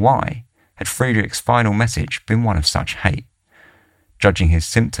 And why had Friedrich's final message been one of such hate? Judging his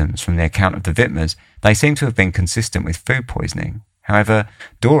symptoms from the account of the Wittmers, they seem to have been consistent with food poisoning. However,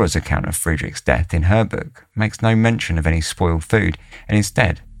 Dora's account of Friedrich's death in her book makes no mention of any spoiled food and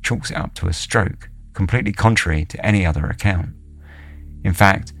instead chalks it up to a stroke, completely contrary to any other account. In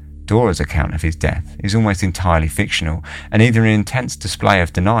fact, Dora's account of his death is almost entirely fictional and either an intense display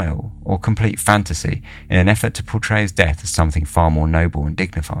of denial or complete fantasy in an effort to portray his death as something far more noble and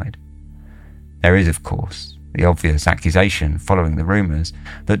dignified. There is, of course, the obvious accusation following the rumours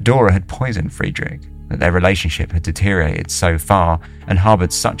that Dora had poisoned Friedrich, that their relationship had deteriorated so far and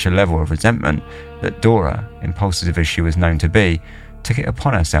harboured such a level of resentment that Dora, impulsive as she was known to be, took it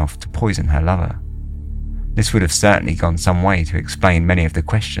upon herself to poison her lover. This would have certainly gone some way to explain many of the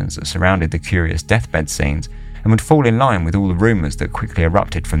questions that surrounded the curious deathbed scenes and would fall in line with all the rumours that quickly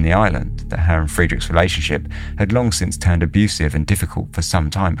erupted from the island that her and Friedrich's relationship had long since turned abusive and difficult for some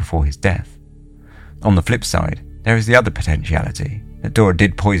time before his death. On the flip side, there is the other potentiality, that Dora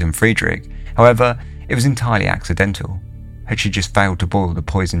did poison Friedrich. However, it was entirely accidental. Had she just failed to boil the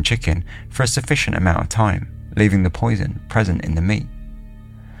poisoned chicken for a sufficient amount of time, leaving the poison present in the meat?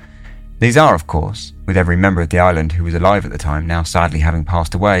 These are, of course, with every member of the island who was alive at the time now sadly having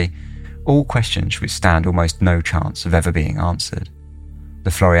passed away, all questions which stand almost no chance of ever being answered. The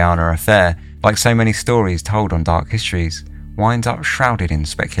Floreana affair, like so many stories told on Dark Histories, winds up shrouded in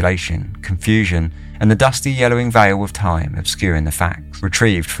speculation, confusion, and the dusty yellowing veil of time obscuring the facts,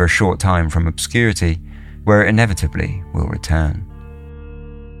 retrieved for a short time from obscurity, where it inevitably will return.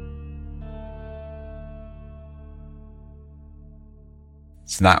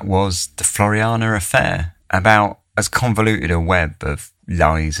 So that was the Floreana affair, about as convoluted a web of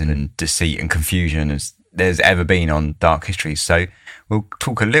lies and deceit and confusion as there's ever been on Dark Histories. So we'll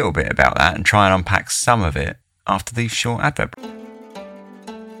talk a little bit about that and try and unpack some of it after these short advert.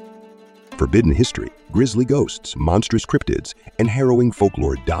 Forbidden history, grisly ghosts, monstrous cryptids, and harrowing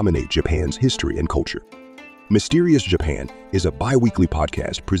folklore dominate Japan's history and culture. Mysterious Japan is a bi-weekly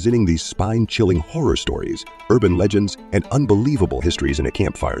podcast presenting these spine-chilling horror stories, urban legends, and unbelievable histories in a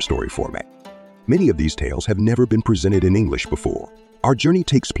campfire story format. Many of these tales have never been presented in English before. Our journey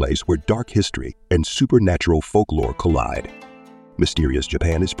takes place where dark history and supernatural folklore collide. Mysterious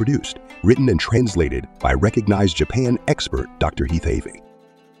Japan is produced, written and translated by recognized Japan expert Dr. Heath Havey.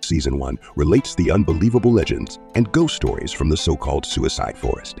 Season 1 relates the unbelievable legends and ghost stories from the so-called Suicide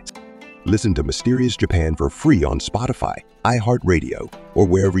Forest. Listen to Mysterious Japan for free on Spotify, iHeartRadio, or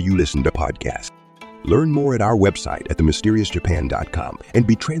wherever you listen to podcasts. Learn more at our website at themysteriousjapan.com and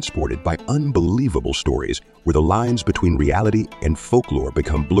be transported by unbelievable stories where the lines between reality and folklore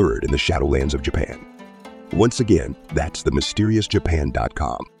become blurred in the Shadowlands of Japan. Once again, that's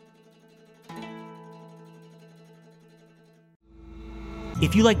themysteriousjapan.com.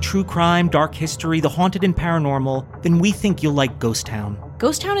 If you like true crime, dark history, the haunted and paranormal, then we think you'll like Ghost Town.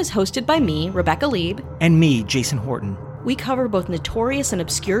 Ghost Town is hosted by me, Rebecca Lieb. And me, Jason Horton. We cover both notorious and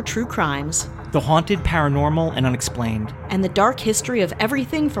obscure true crimes, the haunted, paranormal, and unexplained, and the dark history of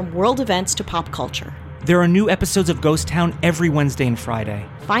everything from world events to pop culture. There are new episodes of Ghost Town every Wednesday and Friday.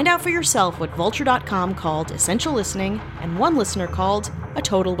 Find out for yourself what Vulture.com called essential listening and one listener called a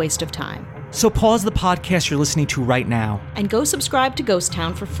total waste of time. So pause the podcast you're listening to right now. And go subscribe to Ghost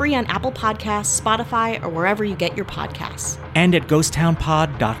Town for free on Apple Podcasts, Spotify, or wherever you get your podcasts. And at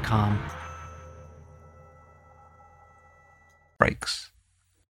ghosttownpod.com. Breaks.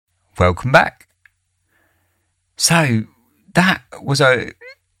 Welcome back. So that was a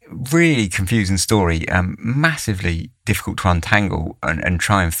really confusing story, massively difficult to untangle and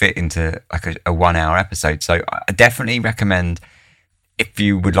try and fit into like a 1 hour episode. So I definitely recommend, if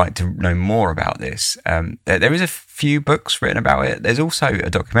you would like to know more about this, there is a few books written about it. There's also a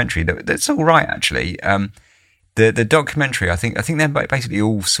documentary that's all right, actually. The documentary, I think they're basically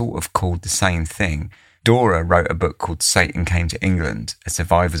all sort of called the same thing. Dora wrote a book called Satan Came to England, a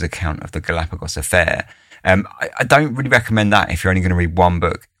survivor's account of the Galapagos affair. I don't really recommend that if you're only going to read one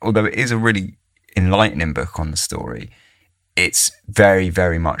book, although it is a really enlightening book on the story. It's very,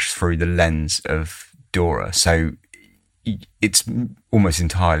 very much through the lens of Dora, so it's almost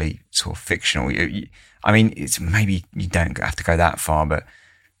entirely sort of fictional. I mean, it's maybe you don't have to go that far, but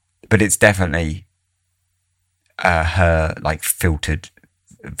it's definitely her like filtered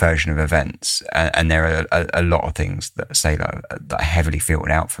version of events, and there are a lot of things that say that are heavily filtered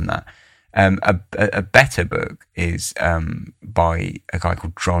out from that. A better book is by a guy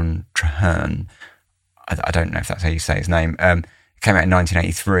called John Traherne. I don't know if that's how you say his name. It came out in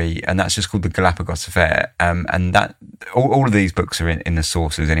 1983, and that's just called The Galapagos Affair. And that all of these books are in the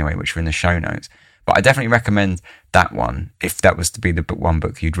sources anyway, which are in the show notes. But I definitely recommend that one if that was to be the one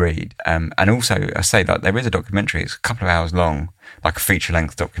book you'd read. And also, I say that there is a documentary. It's a couple of hours long, like a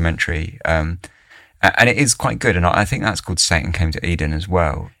feature-length documentary. And it is quite good. And I think that's called Satan Came to Eden as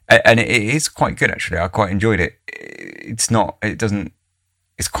well. And it is quite good, actually. I quite enjoyed it. It's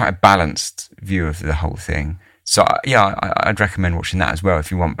quite a balanced view of the whole thing. So yeah, I'd recommend watching that as well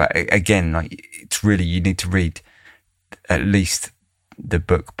if you want. But again, like, it's really, you need to read at least the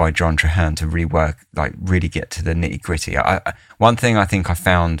book by John Traherne to really get to the nitty gritty. One thing I think I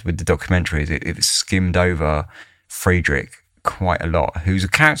found with the documentary is it skimmed over Friedrich quite a lot, who's a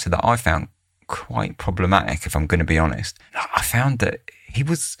character that I found quite problematic, if I'm going to be honest. I found that he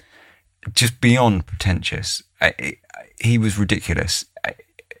was just beyond pretentious. He was ridiculous.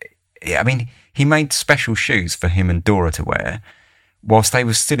 I mean, he made special shoes for him and Dora to wear whilst they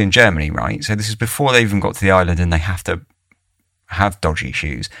were still in Germany, right? So this is before they even got to the island and they have to have dodgy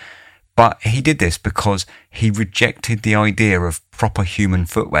shoes. But he did this because he rejected the idea of proper human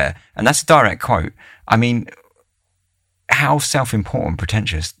footwear. And that's a direct quote. I mean, how self-important,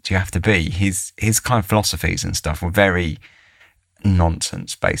 pretentious do you have to be? His kind of philosophies and stuff were very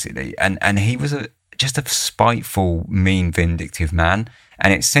nonsense, basically. And he was just a spiteful, mean, vindictive man.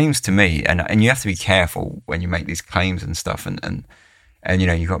 And it seems to me, and you have to be careful when you make these claims and stuff, and you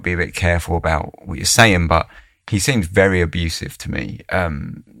know, you've got to be a bit careful about what you're saying, but he seems very abusive to me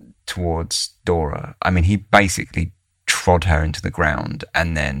towards Dora. I mean, he basically trod her into the ground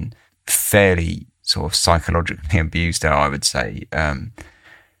and then fairly sort of psychologically abused her, I would say. And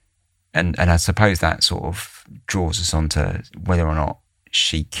I suppose that sort of draws us on to whether or not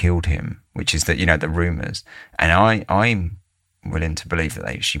she killed him, which is that, you know, the rumours. And I'm willing to believe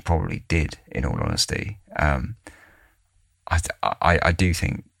that she probably did, in all honesty. I do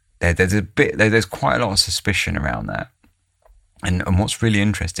think there's quite a lot of suspicion around that. And what's really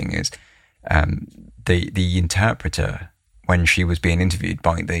interesting is the interpreter, when she was being interviewed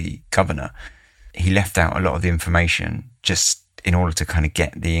by the governor, he left out a lot of the information just in order to kind of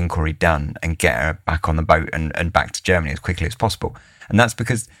get the inquiry done and get her back on the boat and back to Germany as quickly as possible. And that's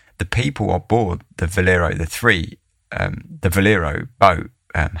because the people on board the Valero, the Valero boat,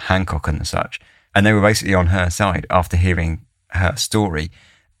 Hancock and such, and they were basically on her side after hearing her story.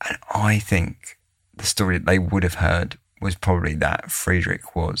 And I think the story that they would have heard was probably that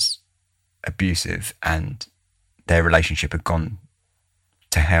Friedrich was abusive and their relationship had gone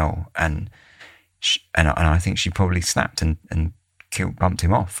to hell. And I think she probably snapped and bumped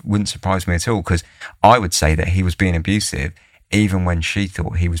him off. Wouldn't surprise me at all, because I would say that he was being abusive even when she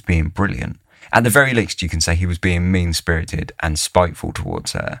thought he was being brilliant. At the very least, you can say he was being mean-spirited and spiteful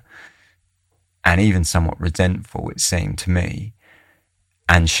towards her, and even somewhat resentful, it seemed to me.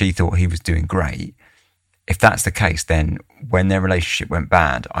 And she thought he was doing great. If that's the case, then when their relationship went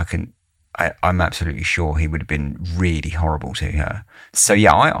bad, I'm absolutely sure he would have been really horrible to her. So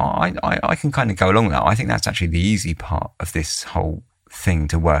yeah, I can kind of go along with that. I think that's actually the easy part of this whole thing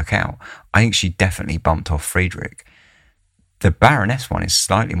to work out. I think she definitely bumped off Friedrich. The Baroness one is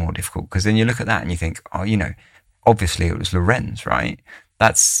slightly more difficult, because then you look at that and you think, oh, you know, obviously it was Lorenz, right?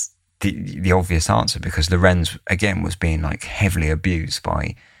 That's the obvious answer, because Lorenz, again, was being like heavily abused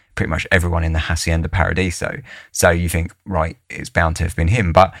by pretty much everyone in the Hacienda Paradiso. So you think, right, it's bound to have been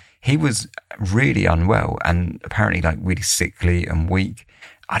him. But he was really unwell and apparently like really sickly and weak.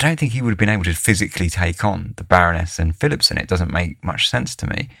 I don't think he would have been able to physically take on the Baroness and Philipson. It doesn't make much sense to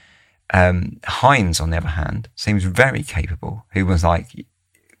me. Heinz, on the other hand, seems very capable. He was like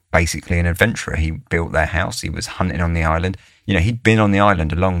basically an adventurer. He built their house. He was hunting on the island. You know, he'd been on the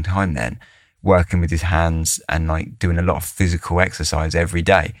island a long time then, working with his hands and like doing a lot of physical exercise every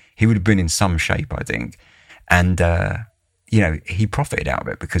day. He would have been in some shape, I think. And, you know, he profited out of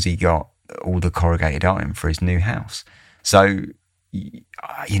it because he got all the corrugated iron for his new house. So,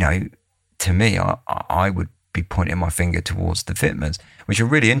 you know, to me, I would be pointing my finger towards the Wittmers, which are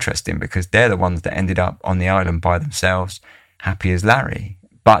really interesting because they're the ones that ended up on the island by themselves, happy as Larry.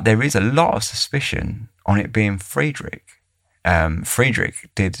 But there is a lot of suspicion on it being Friedrich. Friedrich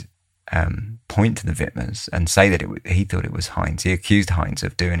did point to the Wittmers and say that he thought it was Heinz. He accused Heinz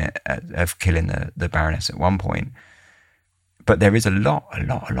of doing it, of killing the Baroness at one point. But there is a lot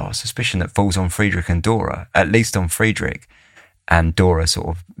of suspicion that falls on Friedrich and Dora, at least on Friedrich, and Dora sort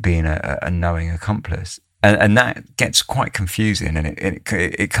of being a knowing accomplice. And that gets quite confusing, and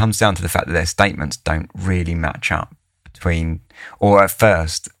it comes down to the fact that their statements don't really match up or at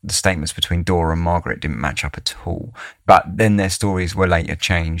first, the statements between Dora and Margaret didn't match up at all. But then their stories were later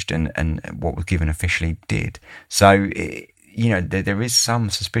changed and what was given officially did. So, you know, there is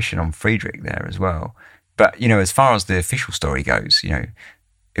some suspicion on Friedrich there as well. But, you know, as far as the official story goes, you know,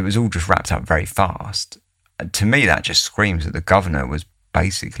 it was all just wrapped up very fast. And to me, that just screams that the governor was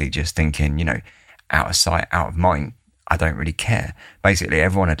basically just thinking, you know, out of sight, out of mind. I don't really care. Basically,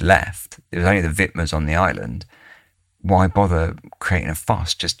 everyone had left. It was only the Wittmers on the island. Why bother creating a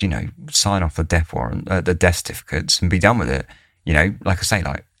fuss? Just, sign off the death warrant, the death certificates, and be done with it. Like I say,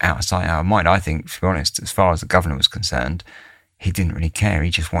 like out of sight, out of mind. I think, to be honest, as far as the governor was concerned, he didn't really care. He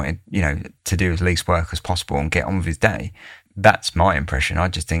just wanted, to do as least work as possible and get on with his day. That's my impression. I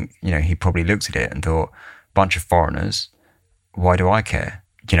just think, he probably looked at it and thought, bunch of foreigners, why do I care?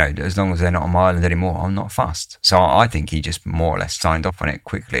 As long as they're not on my island anymore, I'm not fussed. So I think he just more or less signed off on it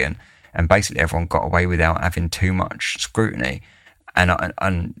quickly, and basically everyone got away without having too much scrutiny. And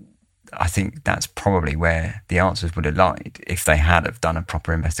I think that's probably where the answers would have lied if they had have done a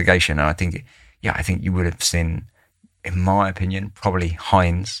proper investigation. And I think you would have seen, in my opinion, probably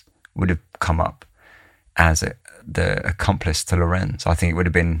Heinz would have come up as the accomplice to Lorenz. I think it would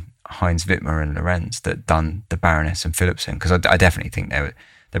have been Heinz Wittmer and Lorenz that done the Baroness and Philipson, because I definitely think they were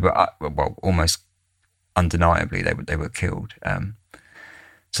well, almost undeniably they were killed.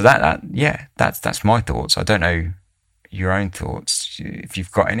 So that's my thoughts. I don't know your own thoughts. If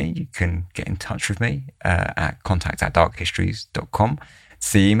you've got any, you can get in touch with me at contact@darkhistories.com.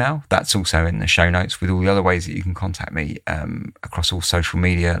 It's the email. That's also in the show notes with all the other ways that you can contact me across all social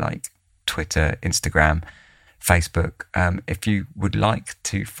media like Twitter, Instagram, Facebook. If you would like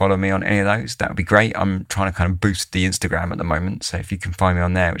to follow me on any of those, that would be great. I'm trying to kind of boost the Instagram at the moment. So if you can find me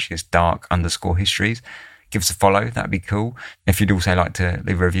on there, which is dark_histories, give us a follow. That'd be cool. If you'd also like to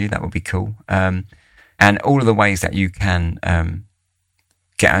leave a review, that would be cool. And all of the ways that you can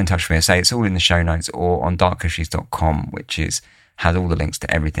get in touch with me, I say it's all in the show notes or on darkhistories.com, which has all the links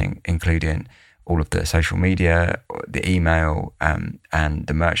to everything, including all of the social media, the email, and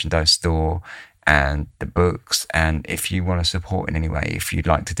the merchandise store, and the books. And if you want to support in any way, if you'd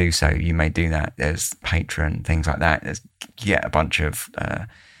like to do so, you may do that. There's Patreon, things like that. There's a bunch of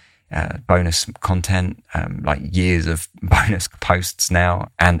bonus content, like years of bonus posts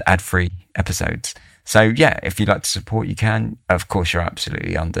now, and ad-free episodes. So yeah, if you'd like to support, you can. Of course, you're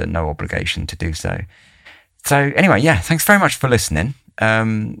absolutely under no obligation to do so. So anyway, yeah, thanks very much for listening.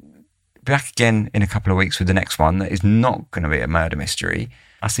 Back again in a couple of weeks with the next one that is not going to be a murder mystery.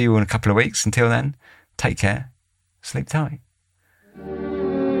 I'll see you in a couple of weeks. Until then, take care. Sleep tight.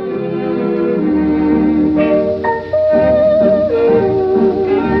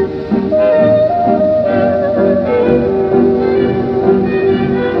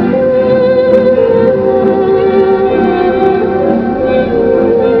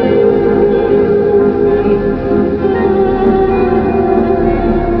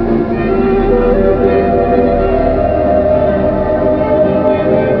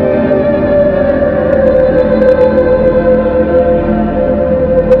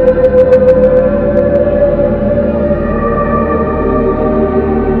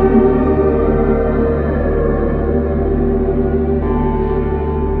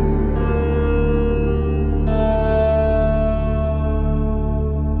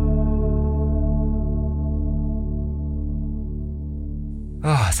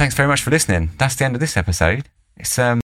 Thanks very much for listening. That's the end of this episode. It's